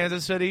desperate than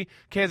Kansas City.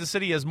 Kansas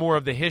City has more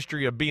of the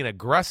history of being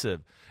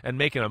aggressive and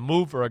making a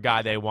move for a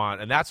guy they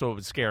want, and that's what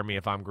would scare me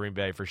if I'm Green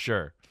Bay for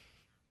sure.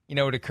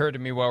 It occurred to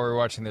me while we were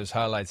watching those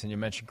highlights, and you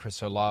mentioned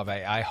Chris Olave.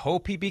 I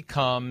hope he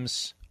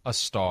becomes a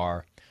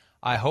star.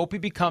 I hope he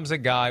becomes a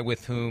guy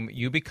with whom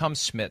you become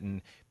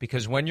smitten,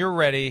 because when you're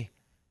ready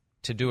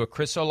to do a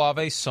Chris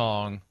Olave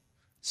song,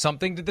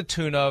 something to the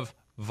tune of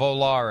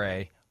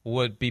Volare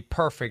would be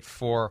perfect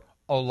for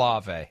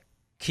Olave.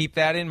 Keep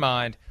that in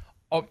mind.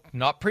 Oh,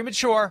 not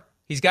premature.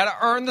 He's got to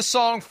earn the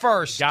song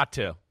first. Got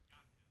to.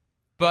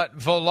 But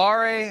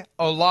Volare,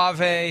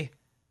 Olave,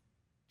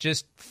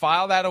 just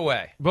file that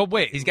away. But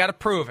wait. He's got to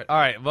prove it. All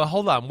right, well,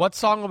 hold on. What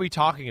song are we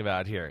talking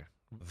about here?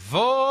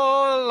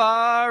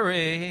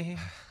 Volare.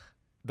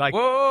 Like,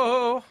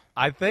 whoa.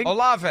 I think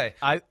Olave.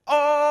 Olave.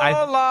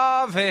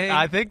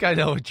 I think I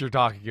know what you're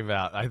talking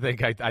about. I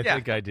think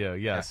I do.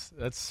 Yes.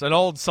 Yeah. It's an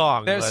old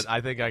song, but I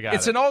think I got it.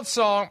 It's an old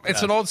song.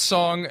 It's an old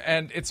song,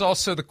 and it's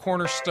also the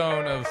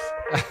cornerstone of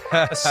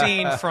a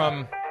scene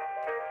from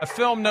a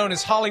film known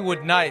as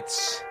Hollywood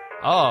Nights.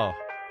 Oh.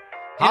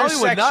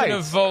 Hollywood Nights. Intersection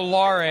of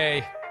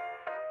Volare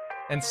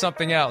and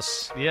something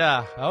else.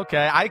 Yeah,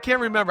 okay. I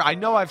can't remember. I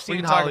know I've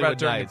seen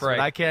Hollywood Nights, but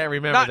I can't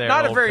remember.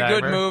 Not a very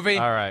good movie.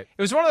 All right.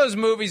 It was one of those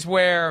movies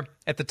where,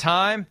 at the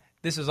time,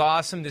 this is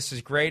awesome, this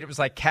is great. It was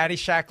like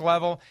Caddyshack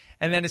level.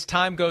 And then as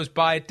time goes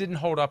by, it didn't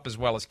hold up as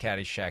well as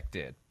Caddyshack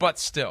did. But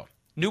still,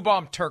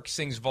 Newbomb Turk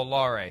sings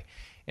Volare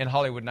in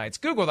Hollywood Nights.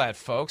 Google that,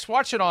 folks.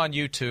 Watch it on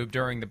YouTube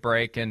during the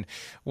break, and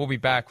we'll be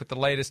back with the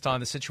latest on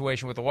the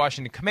situation with the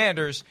Washington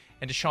Commanders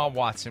and Deshaun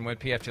Watson when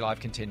PFT Live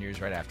continues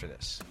right after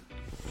this.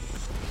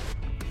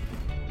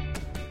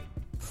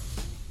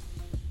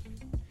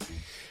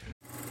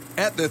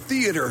 At the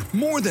theater,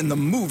 more than the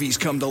movies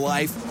come to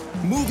life.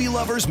 Movie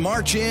lovers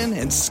march in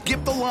and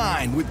skip the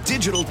line with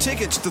digital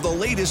tickets to the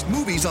latest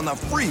movies on the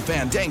free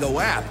Fandango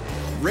app.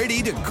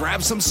 Ready to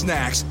grab some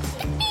snacks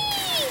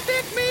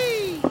Pick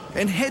me!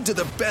 and head to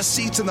the best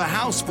seats in the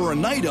house for a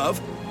night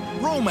of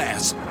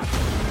romance,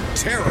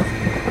 terror,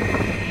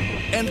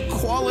 and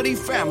quality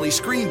family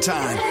screen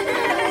time.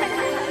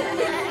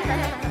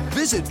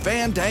 Visit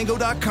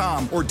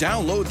Fandango.com or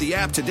download the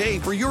app today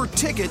for your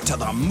ticket to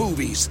the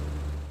movies.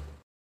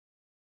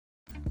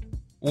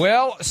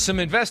 Well, some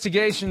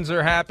investigations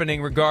are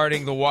happening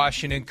regarding the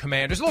Washington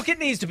Commanders. Look, it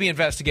needs to be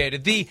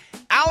investigated. The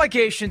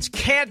allegations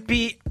can't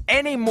be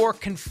any more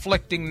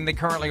conflicting than they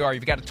currently are.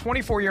 You've got a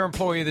 24-year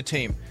employee of the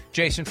team,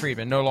 Jason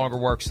Friedman, no longer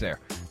works there,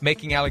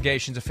 making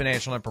allegations of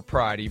financial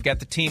impropriety. You've got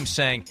the team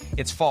saying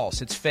it's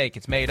false, it's fake,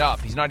 it's made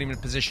up. He's not even in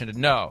a position to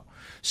know.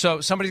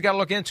 So somebody's got to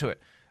look into it.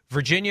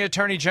 Virginia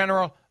Attorney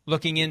General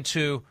looking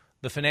into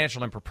the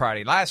financial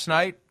impropriety. Last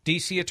night,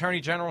 D.C.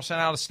 Attorney General sent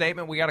out a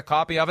statement. We got a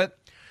copy of it,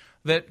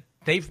 that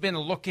they've been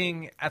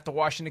looking at the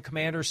Washington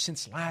Commanders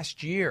since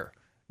last year,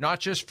 not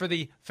just for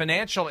the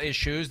financial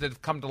issues that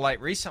have come to light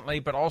recently,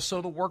 but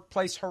also the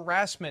workplace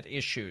harassment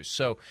issues.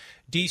 So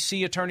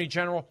D.C. Attorney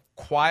General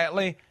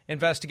quietly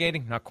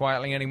investigating, not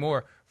quietly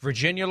anymore.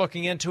 Virginia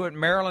looking into it.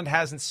 Maryland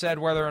hasn't said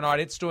whether or not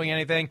it's doing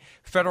anything.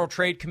 Federal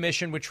Trade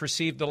Commission, which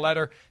received the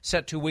letter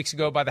sent 2 weeks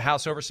ago by the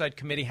House Oversight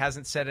Committee,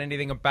 hasn't said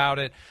anything about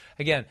it.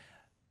 Again,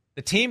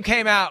 the team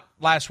came out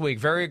last week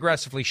very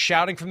aggressively,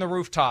 shouting from the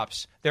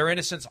rooftops their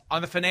innocence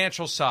on the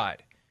financial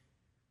side.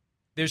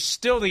 There's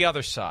still the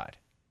other side,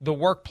 the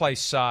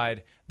workplace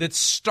side, that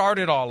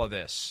started all of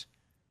this.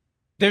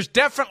 There's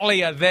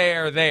definitely a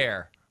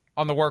there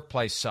on the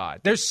workplace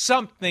side. There's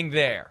something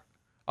there.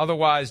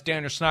 Otherwise,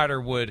 Daniel Snyder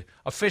would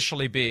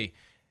officially be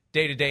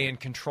day-to-day in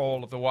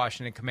control of the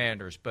Washington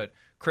Commanders. But,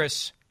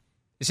 Chris,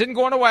 this isn't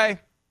going away,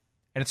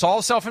 and it's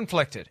all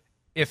self-inflicted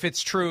if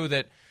it's true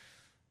that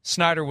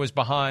Snyder was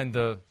behind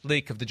the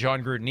leak of the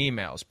John Gruden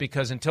emails,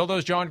 because until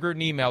those John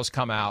Gruden emails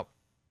come out,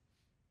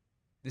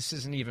 this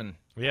isn't even...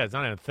 Yeah, it's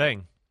not even a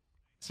thing.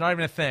 It's not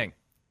even a thing.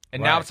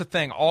 And Right. now it's a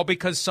thing, all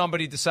because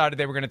somebody decided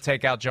they were going to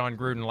take out John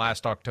Gruden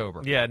last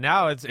October. Yeah,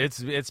 now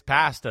it's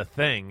past a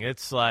thing.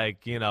 It's like,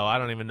 I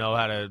don't even know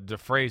how to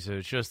phrase it.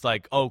 It's just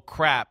like, oh,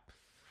 crap,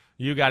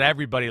 you got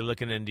everybody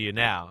looking into you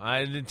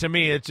now. To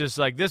me, it's just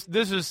like, this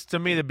is, to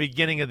me, the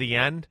beginning of the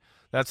end.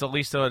 That's at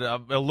least what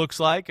it looks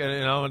like.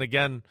 And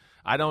again,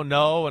 I don't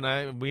know,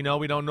 and we know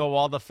we don't know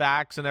all the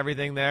facts and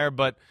everything there,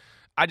 but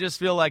I just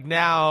feel like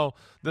now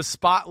the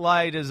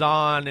spotlight is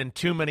on in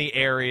too many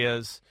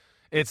areas.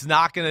 It's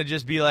not going to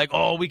just be like,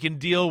 oh, we can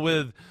deal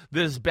with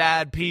this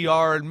bad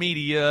PR and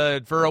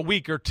media for a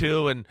week or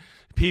two and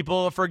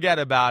people forget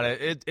about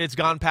it. It's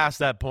gone past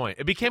that point.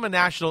 It became a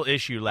national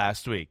issue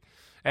last week.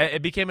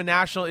 It became a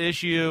national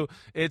issue.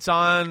 It's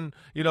on,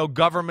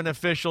 government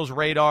officials'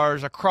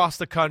 radars across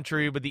the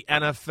country with the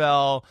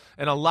NFL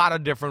in a lot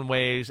of different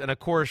ways. And, of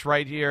course,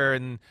 right here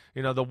in,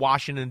 the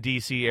Washington,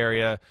 D.C.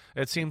 area,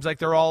 it seems like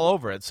they're all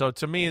over it. So,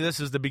 to me,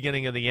 this is the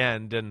beginning of the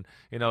end. And,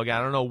 again,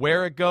 I don't know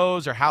where it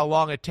goes or how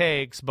long it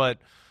takes, but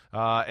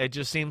it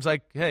just seems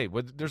like, hey,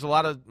 where there's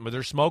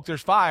smoke,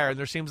 there's fire. And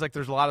there seems like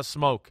there's a lot of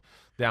smoke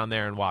down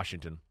there in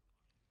Washington.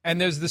 And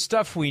there's the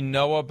stuff we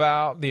know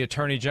about, the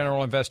Attorney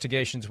General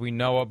investigations we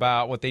know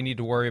about. What they need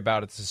to worry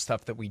about is the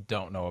stuff that we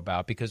don't know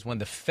about. Because when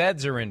the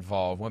feds are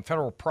involved, when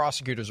federal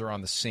prosecutors are on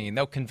the scene,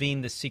 they'll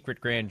convene the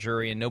secret grand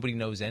jury and nobody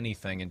knows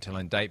anything until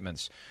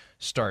indictments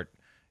start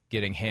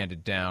getting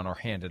handed down or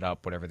handed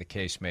up, whatever the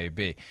case may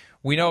be.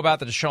 We know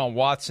about the Deshaun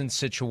Watson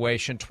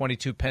situation,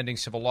 22 pending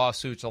civil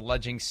lawsuits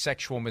alleging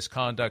sexual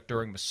misconduct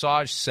during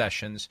massage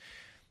sessions.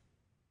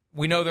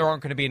 We know there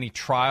aren't going to be any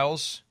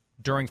trials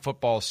during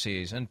football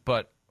season,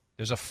 but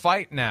there's a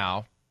fight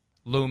now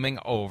looming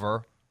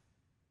over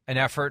an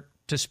effort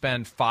to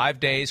spend 5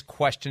 days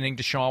questioning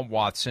Deshaun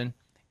Watson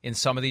in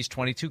some of these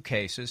 22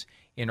 cases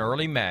in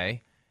early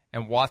May,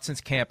 and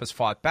Watson's camp has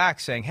fought back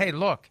saying, hey,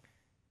 look,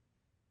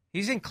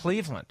 he's in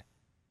Cleveland.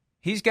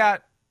 He's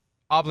got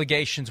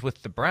obligations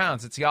with the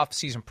Browns. It's the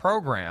off-season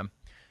program,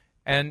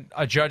 and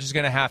a judge is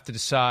going to have to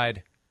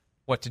decide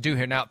what to do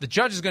here. Now, the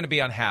judge is going to be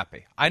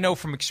unhappy. I know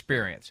from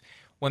experience.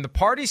 When the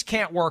parties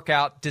can't work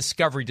out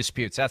discovery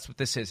disputes, that's what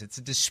this is. It's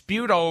a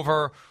dispute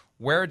over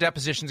where a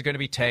deposition is going to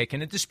be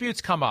taken, and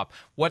disputes come up.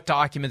 What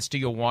documents do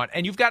you want?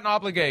 And you've got an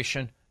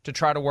obligation to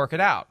try to work it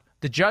out.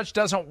 The judge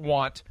doesn't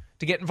want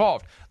to get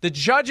involved. The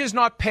judge is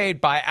not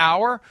paid by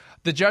hour.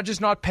 The judge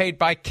is not paid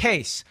by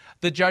case.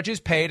 The judge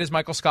is paid, as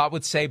Michael Scott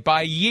would say,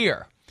 by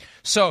year.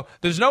 So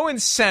there's no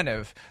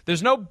incentive,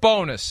 there's no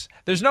bonus,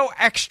 there's no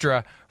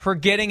extra for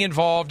getting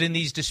involved in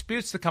these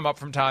disputes that come up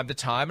from time to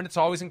time, and it's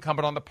always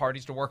incumbent on the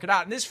parties to work it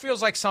out. And this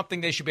feels like something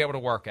they should be able to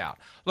work out.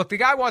 Look, the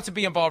guy wants to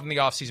be involved in the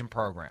offseason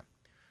program.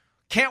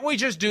 Can't we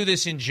just do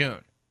this in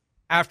June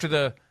after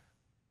the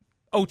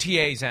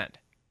OTAs end?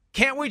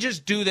 Can't we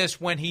just do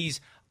this when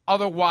he's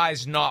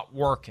otherwise not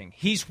working?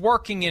 He's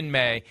working in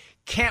May.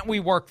 Can't we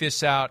work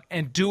this out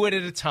and do it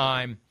at a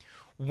time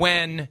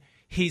when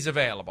he's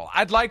available?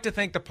 I'd like to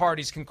think the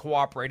parties can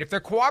cooperate. If they're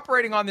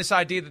cooperating on this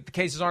idea that the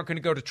cases aren't going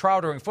to go to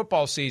trial during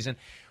football season,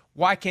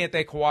 why can't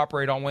they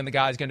cooperate on when the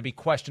guy's going to be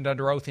questioned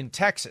under oath in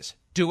Texas?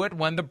 Do it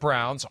when the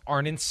Browns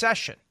aren't in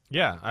session.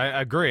 Yeah, I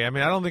agree. I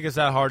mean, I don't think it's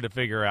that hard to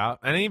figure out.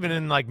 And even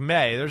in, like,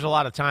 May, there's a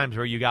lot of times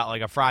where you got,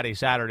 like, a Friday,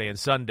 Saturday, and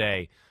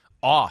Sunday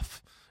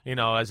off, you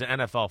know, as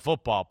an NFL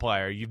football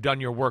player. You've done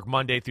your work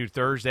Monday through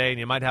Thursday, and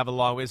you might have a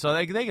long week. So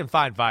they can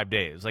find 5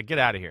 days. Like, get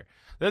out of here.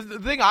 The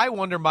thing I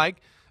wonder, Mike,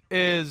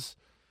 is,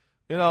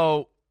 you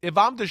know, if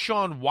I'm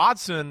Deshaun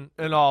Watson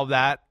and all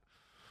that,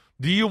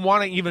 do you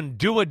want to even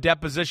do a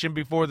deposition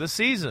before the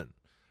season?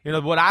 You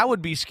know, what I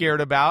would be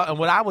scared about and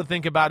what I would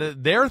think about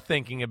it, they're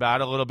thinking about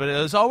a little bit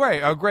is,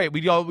 great,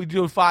 we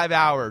do 5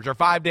 hours or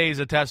 5 days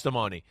of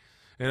testimony.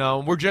 You know,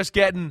 we're just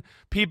getting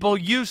people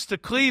used to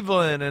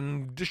Cleveland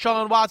and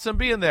Deshaun Watson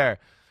being there.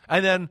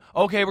 And then,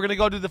 okay, we're going to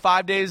go do the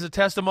 5 days of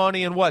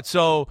testimony and what?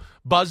 So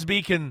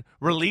Busby can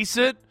release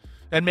it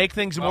and make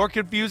things more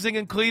confusing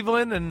in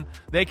Cleveland, and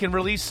they can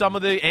release some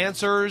of the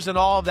answers and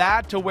all of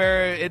that to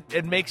where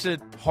it makes it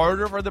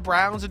harder for the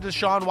Browns and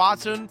Deshaun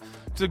Watson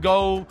to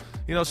go,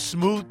 you know,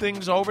 smooth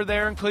things over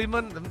there in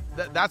Cleveland.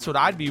 That's what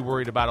I'd be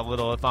worried about a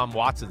little if I'm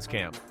Watson's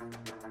camp.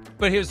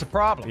 But here's the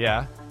problem.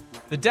 Yeah.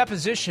 The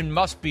deposition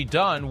must be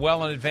done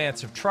well in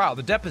advance of trial.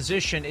 The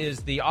deposition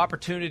is the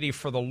opportunity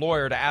for the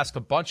lawyer to ask a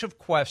bunch of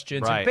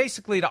questions and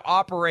basically to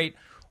operate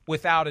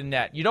without a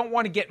net. You don't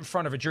want to get in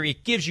front of a jury.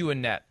 It gives you a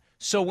net.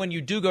 So when you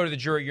do go to the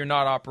jury, you're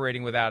not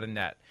operating without a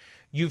net.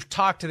 You've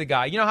talked to the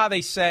guy. You know how they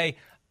say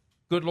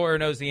good lawyer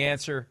knows the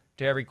answer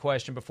to every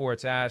question before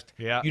it's asked?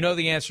 Yeah. You know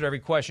the answer to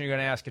every question you're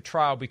going to ask at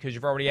trial because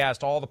you've already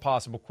asked all the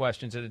possible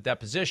questions at a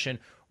deposition,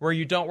 where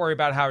you don't worry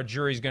about how a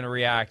jury's going to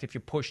react if you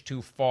push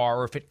too far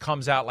or if it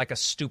comes out like a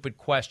stupid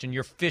question.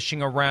 You're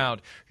fishing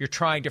around. You're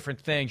trying different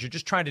things. You're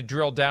just trying to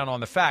drill down on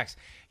the facts.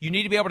 You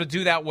need to be able to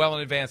do that well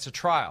in advance of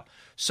trial.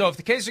 So if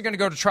the cases are going to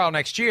go to trial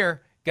next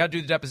year, got to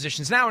do the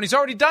depositions now, and he's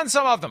already done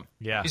some of them.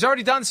 Yeah. He's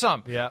already done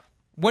some. Yeah.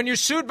 When you're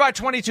sued by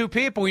 22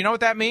 people, you know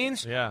what that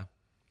means? Yeah.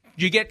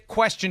 You get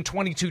questioned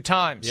 22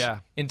 times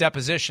in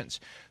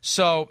depositions.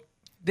 So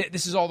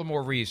this is all the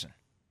more reason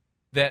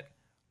that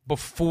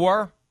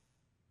before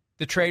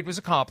the trade was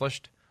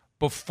accomplished,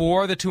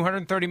 before the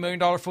 $230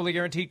 million fully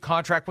guaranteed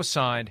contract was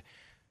signed,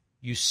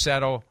 you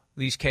settle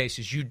these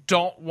cases. You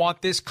don't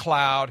want this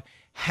cloud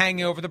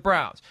hanging over the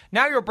Browns.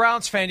 Now you're a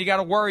Browns fan, you got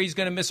to worry he's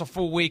going to miss a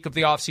full week of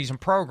the offseason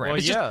program. Well,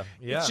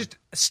 It's just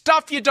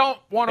stuff you don't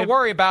want to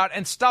worry about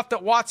and stuff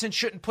that Watson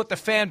shouldn't put the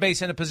fan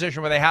base in a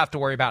position where they have to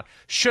worry about.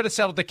 Should have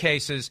settled the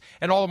cases,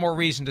 and all the more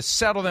reason to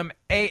settle them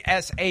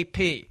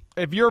ASAP.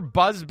 If you're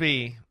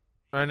Busby,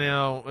 I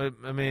know,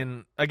 I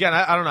mean, again,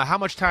 I don't know. How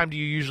much time do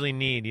you usually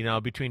need, you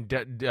know, between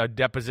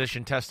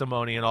deposition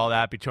testimony and all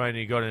that, between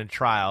you go to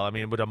trial? I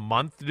mean, would a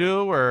month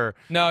do, or?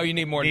 No, you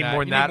need more than that.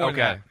 More than that?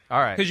 Okay. All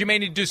right. Because you may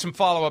need to do some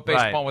follow-up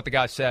based upon what the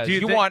guy says.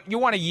 You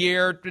want a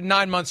year,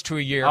 9 months to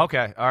a year.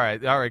 Okay. All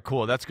right,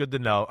 cool. That's good to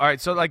know. All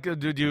right, so, like,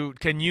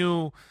 can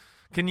you,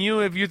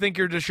 if you think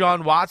you're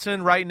Deshaun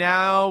Watson right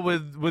now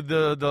with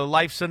the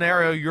life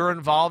scenario you're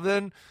involved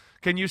in,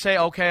 can you say,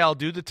 okay, I'll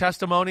do the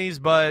testimonies,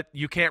 but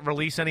you can't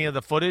release any of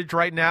the footage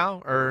right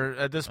now or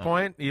at this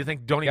point? Do you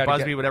think Tony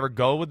Busby would ever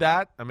go with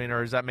that? I mean,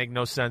 or does that make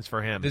no sense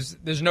for him?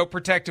 There's no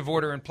protective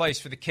order in place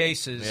for the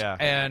cases,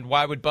 and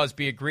why would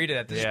Busby agree to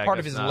that? This is part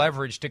of his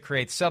leverage to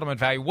create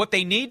settlement value. What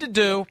they need to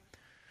do,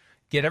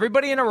 get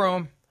everybody in a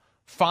room,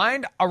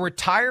 find a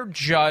retired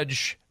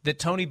judge that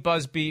Tony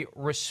Busby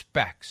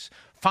respects.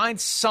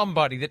 Find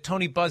somebody that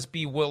Tony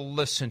Busby will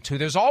listen to.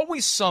 There's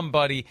always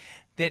somebody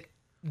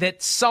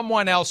that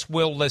someone else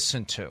will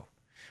listen to.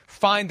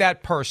 Find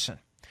that person,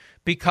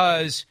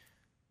 because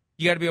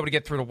you got to be able to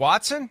get through to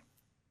Watson,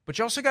 but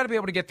you also got to be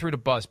able to get through to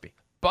Busby.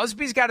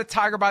 Busby's got a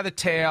tiger by the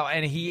tail,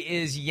 and he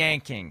is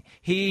yanking.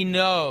 He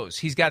knows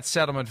he's got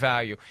settlement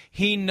value.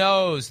 He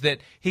knows that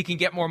he can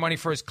get more money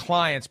for his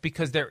clients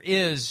because there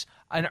is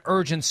an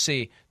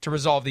urgency to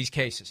resolve these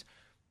cases.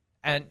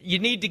 And you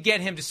need to get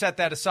him to set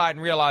that aside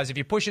and realize if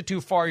you push it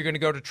too far, you're going to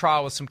go to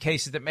trial with some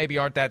cases that maybe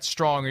aren't that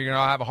strong, or you're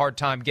going to have a hard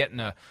time getting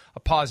a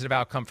positive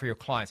outcome for your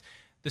clients.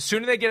 The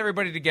sooner they get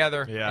everybody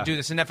together and do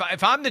this. And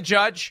if I'm the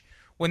judge,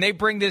 when they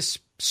bring this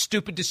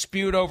stupid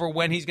dispute over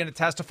when he's going to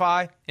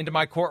testify into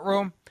my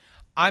courtroom,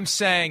 I'm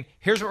saying,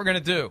 here's what we're going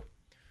to do.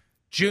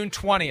 June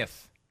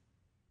 20th.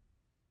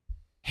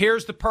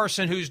 Here's the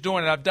person who's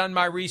doing it. I've done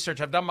my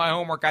research. I've done my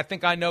homework. I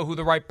think I know who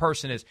the right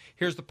person is.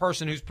 Here's the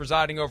person who's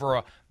presiding over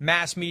a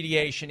mass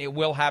mediation. It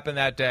will happen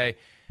that day,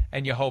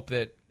 and you hope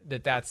that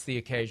that's the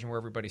occasion where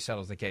everybody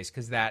settles the case,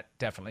 because that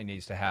definitely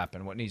needs to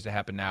happen. What needs to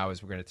happen now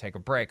is we're going to take a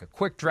break. A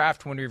quick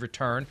draft when we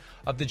return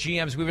of the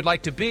GMs we would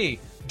like to be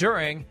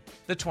during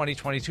the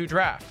 2022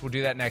 draft. We'll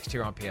do that next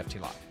here on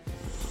PFT Live.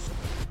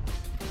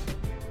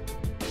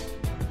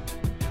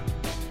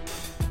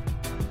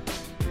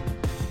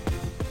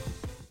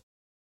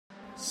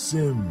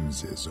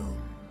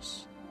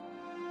 Simsisms.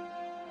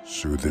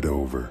 Soothe it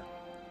over.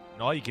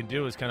 And all you can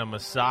do is kind of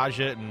massage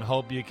it and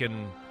hope you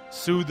can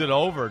soothe it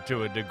over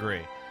to a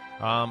degree.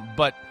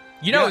 But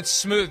you know, it's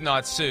smooth,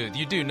 not soothe.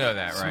 You do know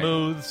that, right?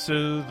 Smooth,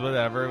 soothe,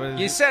 whatever.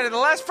 You said it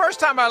the first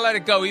time I let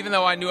it go, even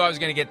though I knew I was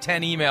going to get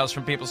 10 emails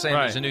from people saying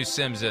there's a new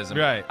Simsism.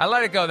 Right. I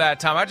let it go that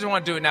time. I just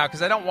want to do it now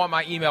because I don't want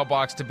my email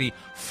box to be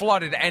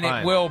flooded, and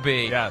it will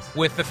be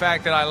with the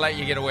fact that I let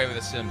you get away with a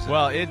Simsism.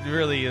 Well, it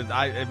really is.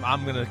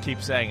 I'm going to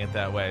keep saying it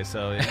that way,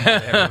 so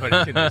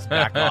everybody can just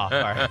back off.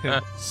 All right.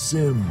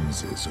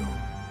 Simsisms.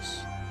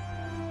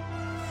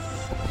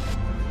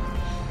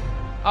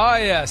 Oh,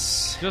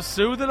 yes. Just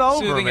soothe it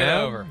over, Soothing man.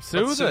 it over.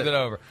 Soothe it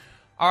over.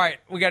 All right,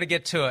 we got to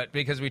get to it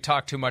because we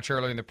talked too much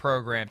earlier in the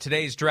program.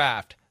 Today's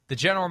draft, the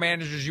general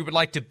managers you would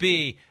like to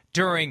be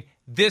during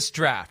this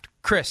draft.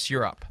 Chris,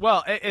 you're up.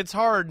 Well, it's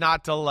hard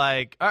not to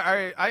like.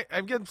 I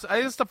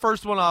guess the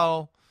first one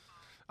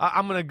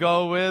I'm going to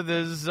go with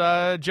is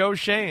Joe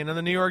Schoen and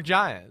the New York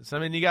Giants. I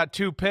mean, you got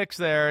 2 picks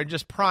there in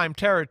just prime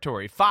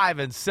territory, 5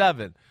 and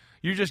 7.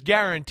 You're just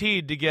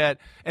guaranteed to get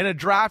in a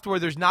draft where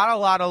there's not a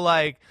lot of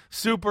like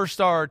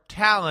superstar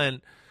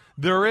talent.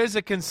 There is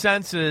a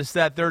consensus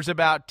that there's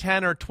about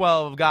 10 or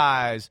 12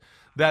 guys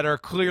that are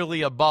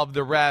clearly above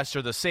the rest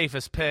or the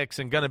safest picks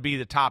and going to be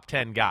the top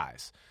 10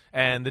 guys.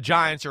 And the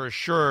Giants are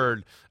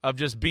assured of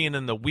just being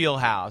in the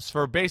wheelhouse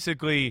for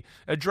basically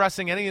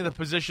addressing any of the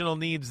positional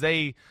needs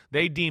they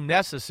deem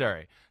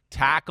necessary.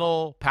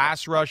 Tackle,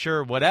 pass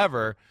rusher,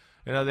 whatever.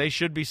 You know, they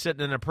should be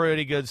sitting in a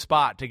pretty good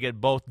spot to get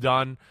both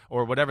done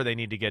or whatever they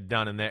need to get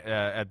done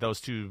at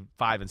those 2,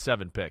 5, and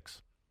 7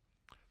 picks.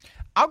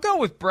 I'll go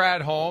with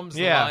Brad Holmes,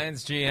 the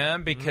Lions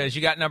GM, because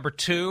you got number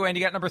 2 and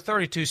you got number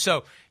 32.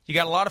 So you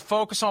got a lot of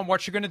focus on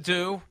what you're going to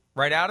do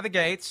right out of the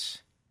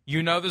gates.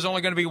 You know there's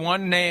only going to be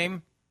one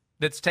name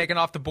that's taken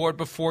off the board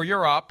before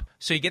you're up,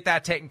 so you get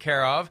that taken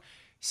care of.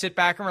 Sit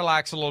back and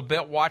relax a little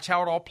bit, watch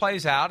how it all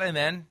plays out, and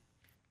then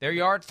there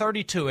you are at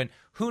 32. And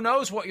who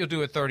knows what you'll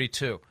do at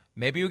 32.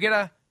 Maybe you get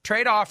a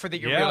trade offer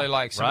that you really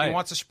like. Somebody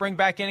wants to spring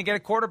back in and get a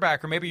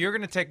quarterback, or maybe you're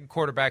going to take a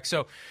quarterback.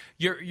 So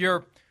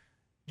you're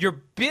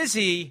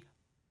busy,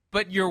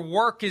 but your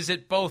work is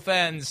at both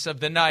ends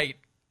of the night,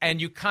 and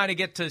you kind of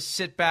get to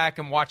sit back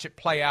and watch it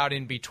play out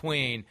in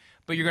between.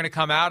 But you're going to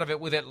come out of it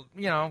with it,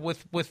 you know,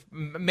 with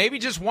maybe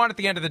just one at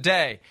the end of the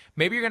day.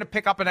 Maybe you're going to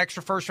pick up an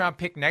extra first-round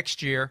pick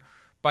next year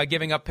by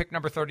giving up pick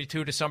number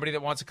 32 to somebody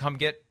that wants to come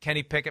get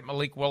Kenny Pickett,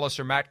 Malik Willis,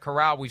 or Matt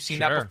Corral. We've seen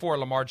that before.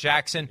 Lamar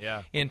Jackson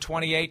in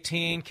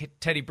 2018,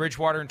 Teddy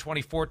Bridgewater in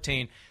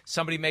 2014.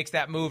 Somebody makes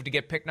that move to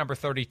get pick number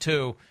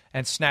 32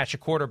 and snatch a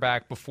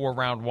quarterback before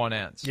round 1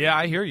 ends. Yeah,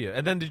 I hear you.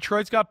 And then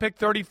Detroit's got pick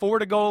 34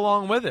 to go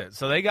along with it.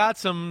 So they got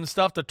some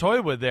stuff to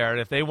toy with there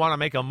if they want to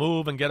make a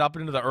move and get up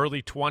into the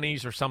early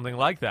 20s or something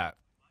like that.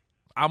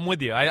 I'm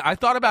with you. I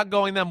thought about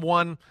going them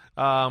one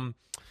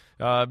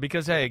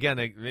because, hey,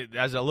 again,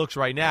 as it looks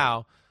right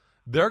now,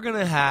 they're going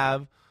to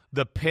have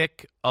the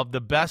pick of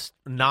the best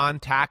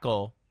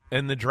non-tackle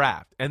in the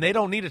draft, and they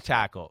don't need a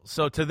tackle.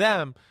 So to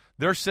them,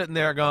 they're sitting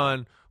there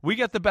going, we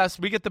get the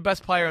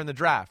best player in the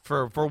draft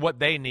for what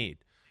they need,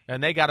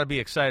 and they got to be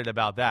excited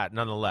about that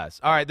nonetheless.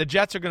 All right, the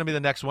Jets are going to be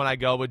the next one I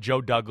go with,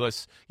 Joe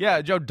Douglas.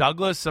 Yeah, Joe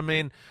Douglas, I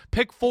mean,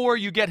 pick 4,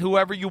 you get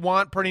whoever you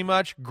want pretty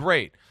much.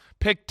 Great.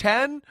 Pick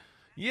 10,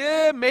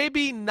 yeah,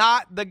 maybe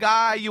not the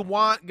guy you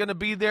want going to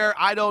be there.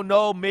 I don't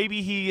know.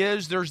 Maybe he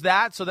is. There's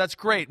that, so that's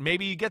great.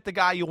 Maybe you get the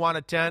guy you want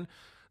at 10.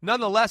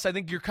 Nonetheless, I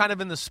think you're kind of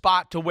in the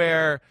spot to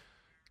where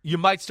you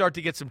might start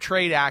to get some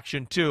trade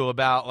action, too,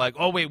 about like,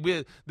 oh,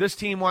 wait, this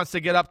team wants to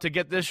get up to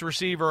get this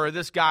receiver or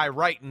this guy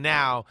right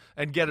now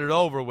and get it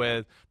over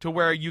with, to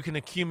where you can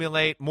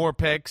accumulate more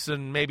picks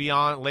and maybe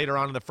later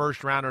on in the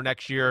first round or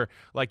next year,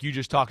 like you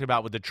just talked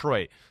about with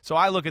Detroit. So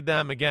I look at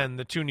them, again,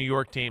 the 2 New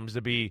York teams,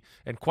 to be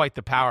in quite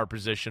the power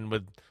position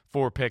with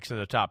 4 picks in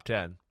the top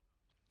 10.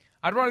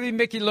 I'd want to be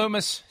Mickey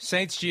Loomis,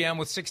 Saints GM,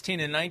 with 16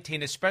 and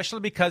 19, especially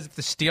because if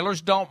the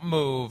Steelers don't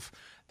move,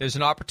 there's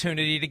an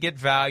opportunity to get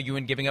value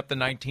in giving up the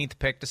 19th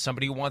pick to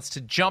somebody who wants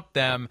to jump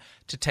them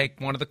to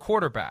take one of the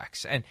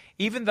quarterbacks. And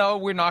even though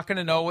we're not going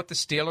to know what the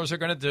Steelers are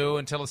going to do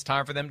until it's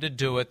time for them to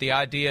do it, the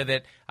idea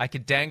that I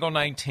could dangle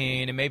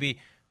 19 and maybe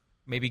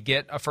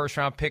get a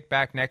first-round pick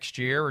back next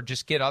year or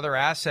just get other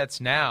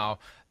assets now,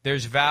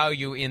 there's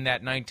value in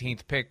that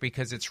 19th pick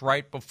because it's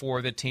right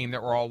before the team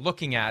that we're all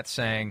looking at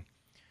saying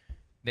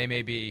they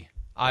may be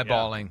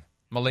eyeballing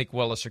Malik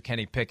Willis or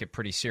Kenny Pickett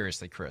pretty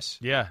seriously, Chris.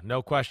 Yeah,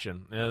 no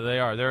question. They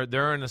are.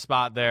 They're in a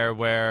spot there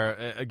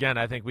where, again,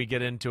 I think we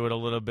get into it a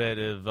little bit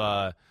of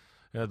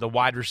the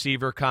wide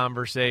receiver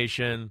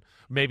conversation.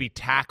 Maybe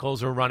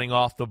tackles are running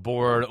off the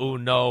board. Oh,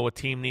 no, a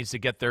team needs to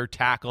get their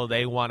tackle.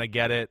 They want to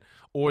get it.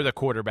 Or the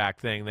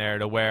quarterback thing there,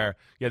 to where,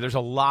 there's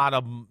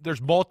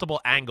there's multiple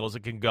angles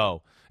it can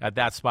go at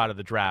that spot of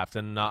the draft.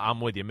 And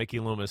I'm with you. Mickey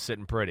Loomis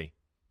sitting pretty.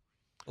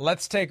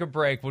 Let's take a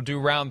break. We'll do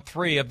round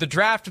 3 of the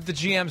draft of the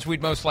GMs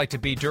we'd most like to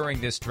be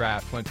during this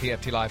draft when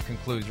PFT Live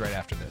concludes right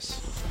after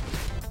this.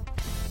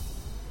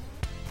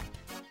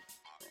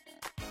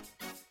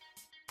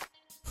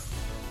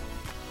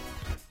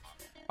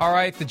 All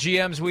right, the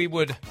GMs we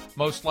would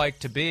most like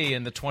to be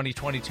in the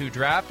 2022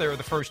 draft. They were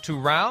the first 2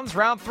 rounds.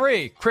 Round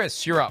 3,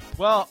 Chris, you're up.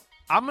 Well,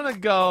 I'm going to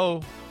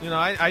go,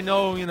 I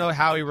know,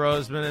 Howie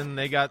Roseman, and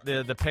they got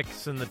the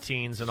picks and the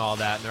teens and all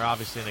that, and they're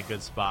obviously in a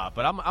good spot.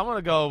 But I'm going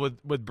to go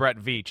with Brett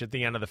Veach at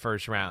the end of the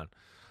first round.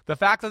 The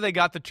fact that they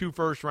got the 2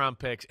 first-round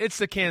picks, it's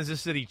the Kansas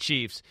City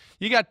Chiefs.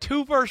 You got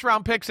 2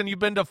 first-round picks, and you've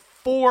been to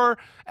 4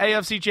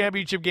 AFC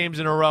Championship games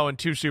in a row and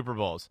 2 Super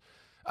Bowls.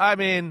 I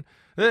mean,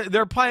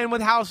 they're playing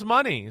with house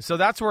money. So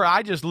that's where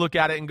I just look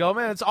at it and go,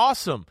 man, it's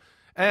awesome.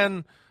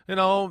 And, they're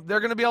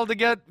going to be able to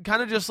get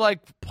kind of just like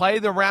play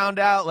the round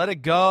out, let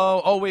it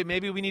go. Oh, wait,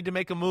 maybe we need to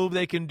make a move.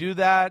 They can do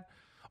that.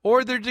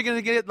 Or they're just going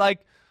to get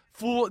like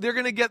they're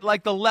going to get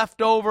like the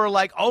leftover,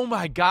 like, oh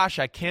my gosh,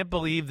 I can't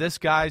believe this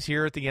guy's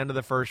here at the end of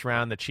the first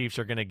round. The Chiefs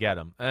are going to get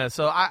him.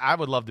 So I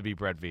would love to be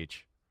Brett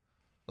Veach.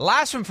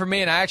 Last one for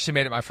me, and I actually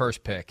made it my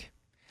first pick.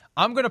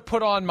 I'm going to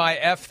put on my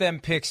F Them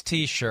Picks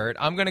t-shirt.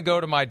 I'm going to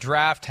go to my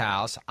draft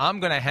house. I'm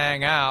going to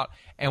hang out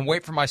and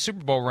wait for my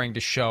Super Bowl ring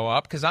to show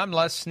up because I'm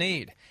Les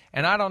Snead.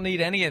 And I don't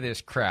need any of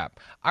this crap.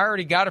 I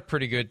already got a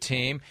pretty good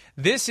team.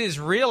 This is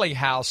really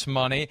house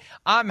money.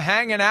 I'm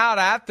hanging out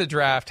at the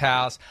draft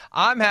house.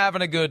 I'm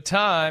having a good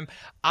time.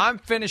 I'm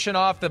finishing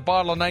off the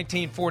bottle of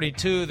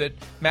 1942 that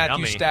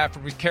Matthew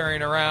Stafford was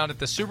carrying around at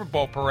the Super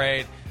Bowl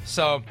parade.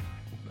 So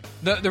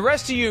the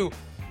rest of you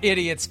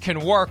idiots can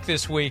work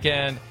this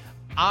weekend.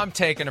 I'm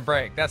taking a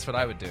break. That's what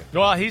I would do.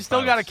 Well, he's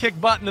still got to kick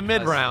butt in the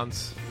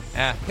mid-rounds.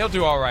 He'll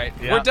do all right.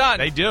 Yeah, we're done.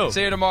 They do.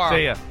 See you tomorrow.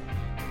 See ya.